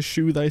 Study to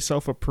shew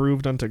thyself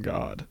approved unto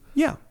God.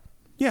 Yeah.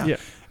 Yeah.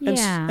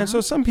 And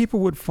so some people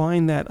would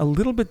find that a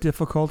little bit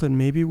difficult and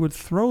maybe would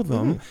throw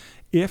them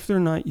if they're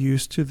not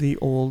used to the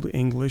Old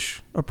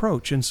English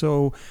approach. And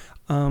so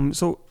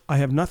I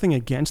have nothing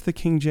against the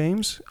King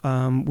James.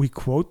 We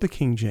quote the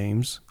King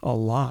James a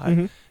lot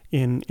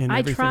in I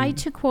everything. try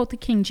to quote the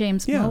King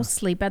James Yeah.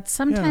 mostly, but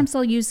sometimes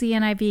I'll use the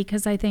NIV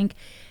because I think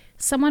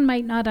someone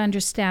might not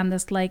understand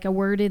this. Like a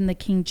word in the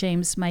King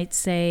James might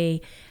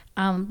say,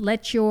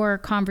 let your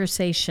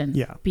conversation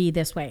Yeah. be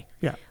this way.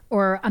 Yeah.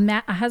 Or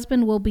a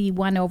husband will be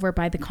won over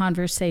by the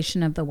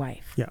conversation of the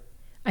wife. Yeah.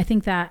 I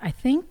think,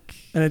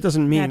 And it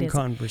doesn't that mean is-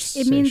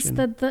 conversation. it means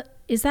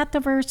is that the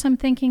verse I'm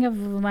thinking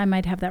of? I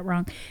might have that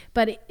wrong.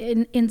 But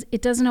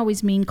it doesn't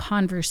always mean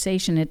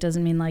conversation. It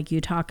doesn't mean like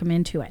you talk them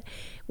into it.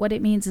 What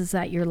it means is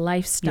that your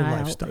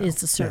lifestyle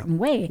is a certain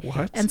way.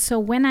 What? And so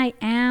when I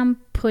am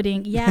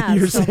putting,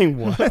 You're so saying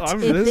what? This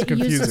is it uses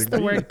confusing the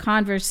me. word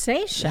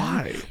conversation.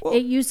 Why?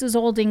 It uses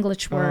Old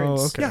English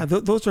words. okay.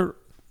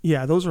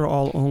 Yeah, those are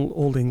all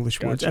old English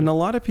words. Gotcha. And a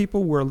lot of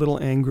people were a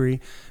little angry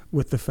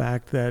with the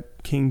fact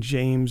that King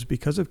James,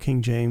 because of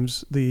King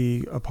James,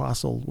 the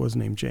apostle was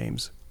named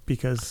James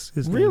because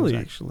his name Really?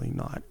 was actually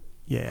not.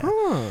 Yeah.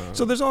 Huh.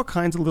 So there's all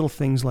kinds of little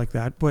things like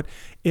that. But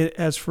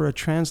as for a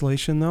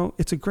translation, though,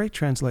 it's a great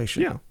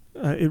translation. Yeah.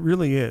 It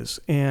really is.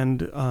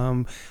 And,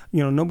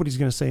 nobody's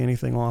going to say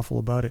anything awful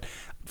about it.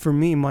 For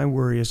me, my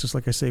worry is just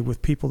like I say,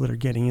 with people that are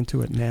getting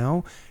into it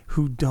now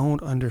who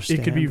don't understand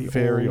It could be the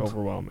very old,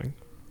 overwhelming.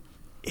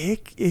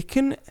 it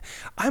can.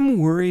 I'm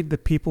worried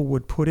that people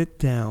would put it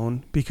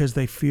down because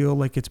they feel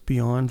like it's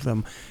beyond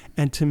them,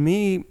 and to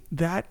me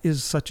that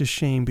is such a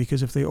shame,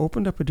 because if they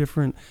opened up a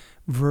different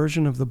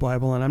version of the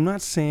Bible, and I'm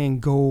not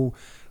saying go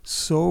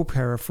so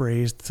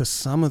paraphrased to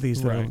some of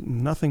these that are Right.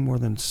 nothing more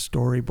than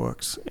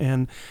storybooks,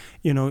 and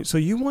so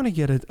you want to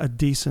get a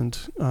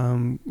decent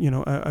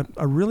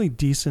a really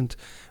decent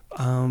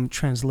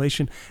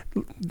translation.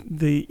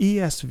 The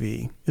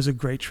ESV is a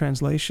great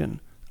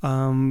translation.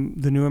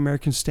 The New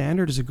American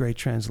Standard is a great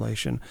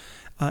translation.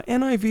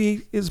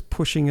 NIV is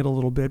pushing it a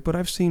little bit, but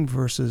I've seen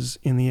verses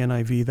in the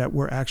NIV that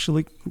were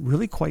actually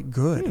really quite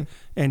good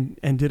and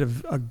did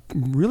a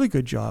really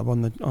good job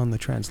on the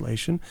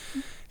translation.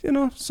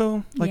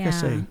 So like I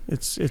say,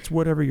 it's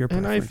whatever your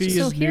preference NIV is.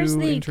 So is here's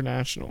New the-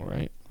 International,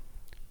 right?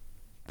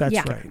 That's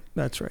Yeah. right.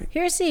 That's right.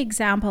 Here's the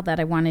example that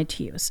I wanted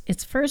to use.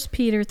 It's 1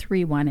 Peter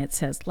 3:1. It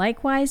says,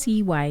 "Likewise,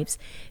 ye wives,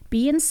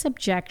 be in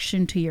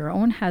subjection to your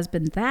own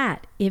husband,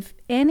 that if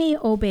any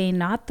obey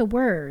not the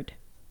word,"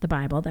 the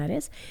Bible that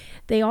is,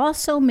 "they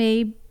also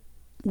may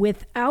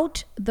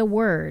without the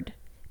word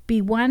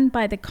be won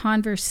by the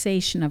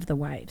conversation of the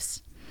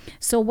wives."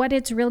 So what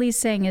it's really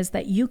saying is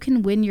that you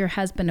can win your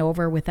husband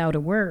over without a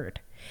word.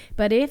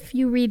 But if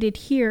you read it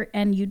here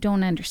and you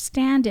don't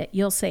understand it,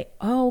 you'll say,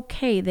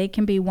 okay, they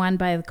can be won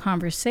by the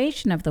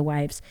conversation of the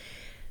wives,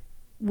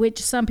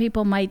 which some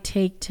people might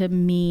take to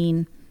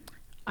mean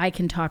I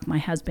can talk my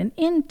husband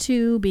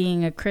into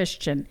being a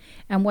Christian.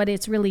 And what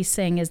it's really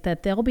saying is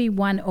that they'll be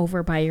won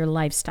over by your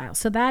lifestyle.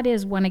 So that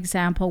is one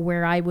example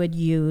where I would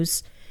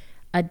use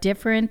a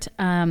different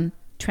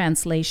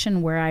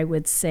translation, where I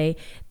would say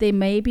they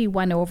may be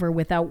won over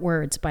without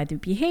words by the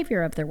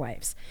behavior of their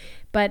wives.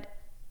 But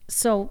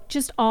So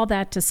just all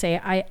that to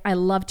say, I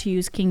love to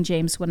use King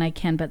James when I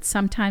can, but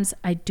sometimes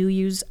I do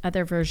use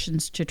other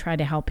versions to try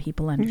to help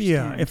people understand.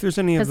 Yeah, if there's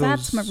any of those...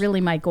 Because that's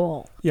really my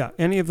goal. Yeah,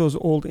 any of those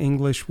old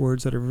English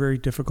words that are very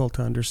difficult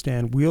to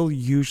understand, we'll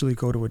usually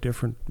go to a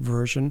different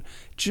version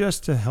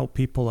just to help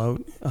people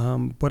out.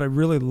 But I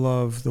really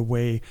love the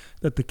way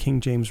that the King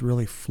James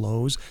really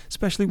flows,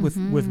 especially with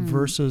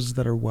verses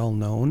that are well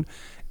known.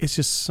 It's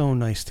just so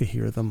nice to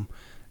hear them,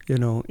 you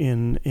know,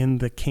 in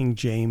the King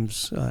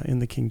James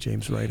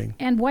writing.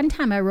 And one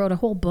time I wrote a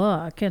whole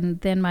book, and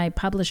then my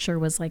publisher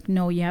was like,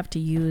 no, you have to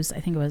use, I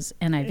think it was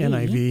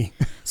NIV.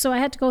 So I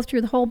had to go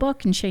through the whole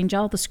book and change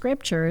all the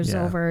scriptures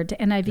over to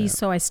NIV. Yeah.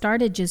 So I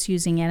started just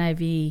using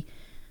NIV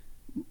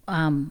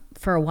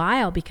for a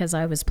while because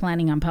I was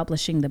planning on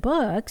publishing the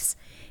books.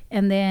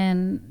 And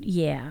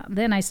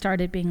then I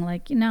started being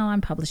like, I'm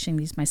publishing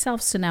these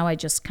myself. So now I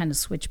just kind of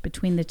switch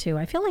between the two.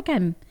 I feel like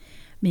I'm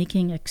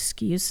making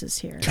excuses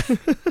here.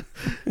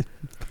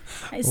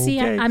 I see.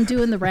 Okay. I'm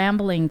doing the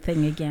rambling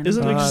thing again.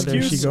 Isn't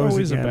excuse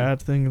always again. A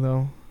bad thing,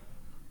 though?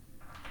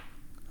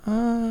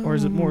 Or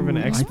is it more of an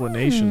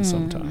explanation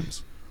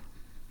sometimes?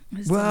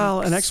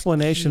 Well, an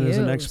explanation is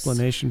an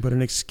explanation, but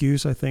an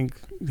excuse, I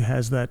think,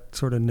 has that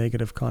sort of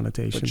negative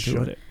connotation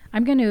to it.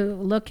 I'm going to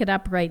look it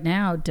up right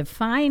now.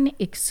 Define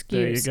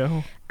excuse. There you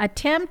go.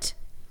 Attempt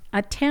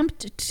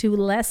to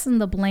lessen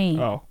the blame.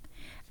 Oh.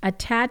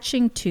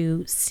 Attaching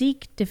to,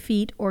 seek,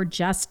 defeat, or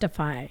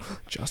justify.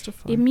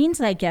 Justify? It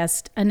means, I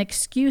guess, an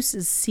excuse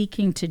is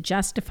seeking to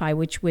justify,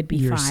 which would be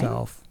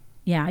yourself. Fine.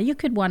 Yeah, you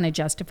could want to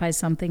justify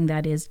something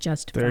that is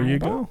justifiable. There you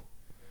go.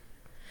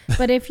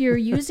 But if you're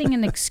using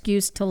an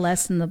excuse to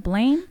lessen the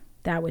blame,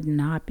 that would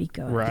not be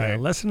good. Right. Yeah,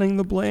 lessening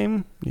the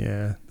blame?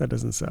 Yeah, that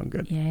doesn't sound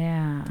good.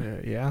 Yeah.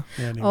 Yeah.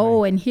 Anyway.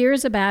 Oh, and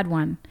here's a bad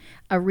one.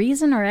 A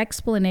reason or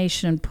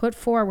explanation put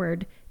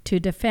forward to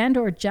defend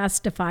or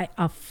justify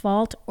a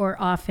fault or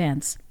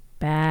offense.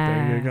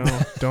 Bad. There you go.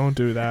 Don't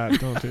do that.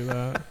 Don't do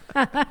that.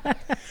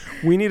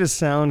 We need a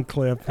sound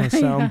clip, a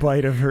sound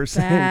bite of her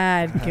saying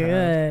bad.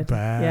 Good.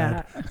 Bad.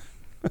 Yeah.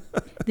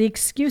 The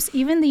excuse,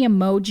 even the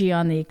emoji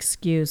on the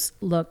excuse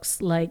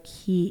looks like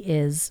he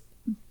is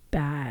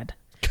bad.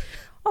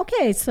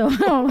 Okay, so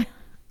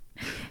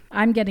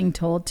I'm getting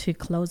told to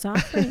close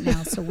off right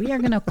now. So we are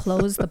going to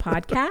close the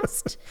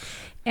podcast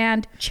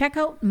and check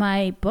out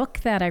my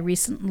book that I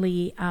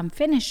recently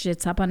finished.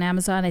 It's up on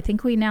Amazon. I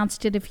think we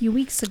announced it a few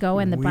weeks ago,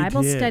 and the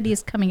Bible study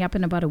is coming up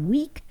in about a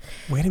week.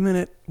 Wait a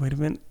minute.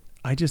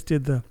 I just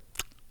did the...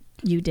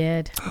 You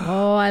did.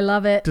 Oh, I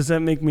love it. Does that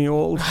make me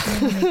old?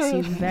 It makes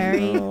you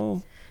very...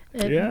 No.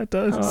 Yeah, it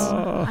does.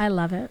 I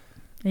love it.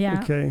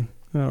 Yeah. Okay.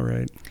 All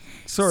right.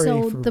 Sorry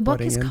so for the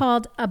book is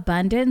called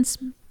Abundance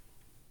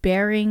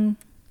Bearing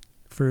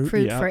Fruit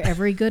for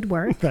Every Good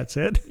Work. That's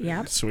it.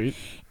 Yep. Sweet.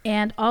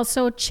 And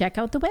also check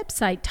out the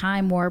website,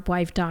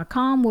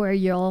 timewarpwife.com, where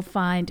you'll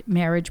find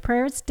marriage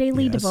prayers,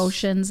 daily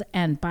devotions,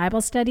 and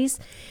Bible studies.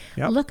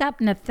 Yep. Look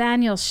up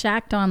Nathaniel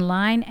Schacht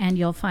online, and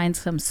you'll find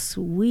some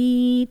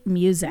sweet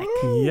music.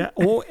 Yeah.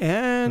 Oh,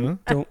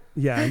 and don't.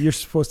 Yeah, you're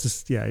supposed to.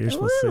 Yeah, you're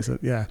supposed to say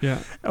that. Yeah. Yeah.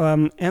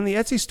 And the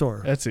Etsy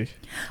store. Etsy.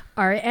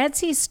 Our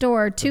Etsy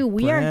store too.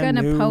 We are going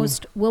to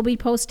post. We'll be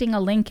posting a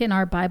link in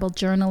our Bible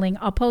journaling.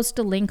 I'll post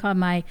a link on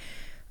my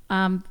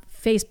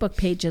Facebook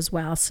page as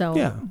well. So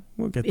yeah,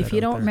 we'll get that if you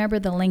don't there. remember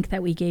the link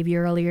that we gave you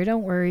earlier,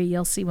 don't worry.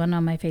 You'll see one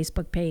on my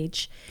Facebook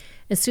page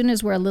as soon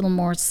as we're a little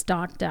more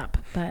stocked up.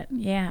 But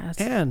yeah.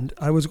 And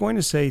I was going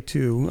to say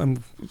too,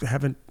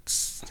 haven't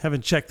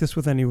checked this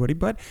with anybody,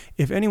 but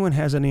if anyone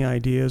has any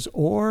ideas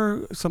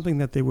or something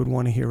that they would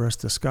want to hear us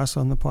discuss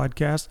on the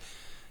podcast,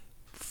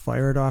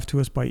 fire it off to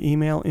us by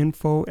email,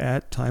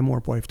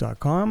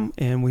 info@timewarpwife.com,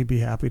 and we'd be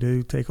happy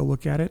to take a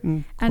look at it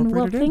and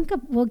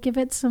we'll give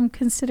it some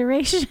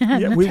consideration.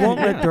 Yeah, we won't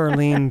let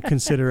Darlene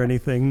consider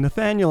anything.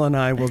 Nathaniel and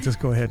I will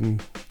just go ahead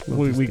and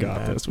we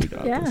got this. We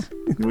got this.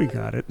 We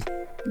got it.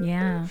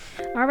 Yeah.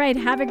 All right.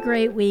 Have a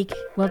great week.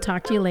 We'll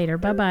talk to you later.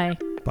 Bye-bye.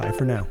 Bye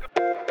for now.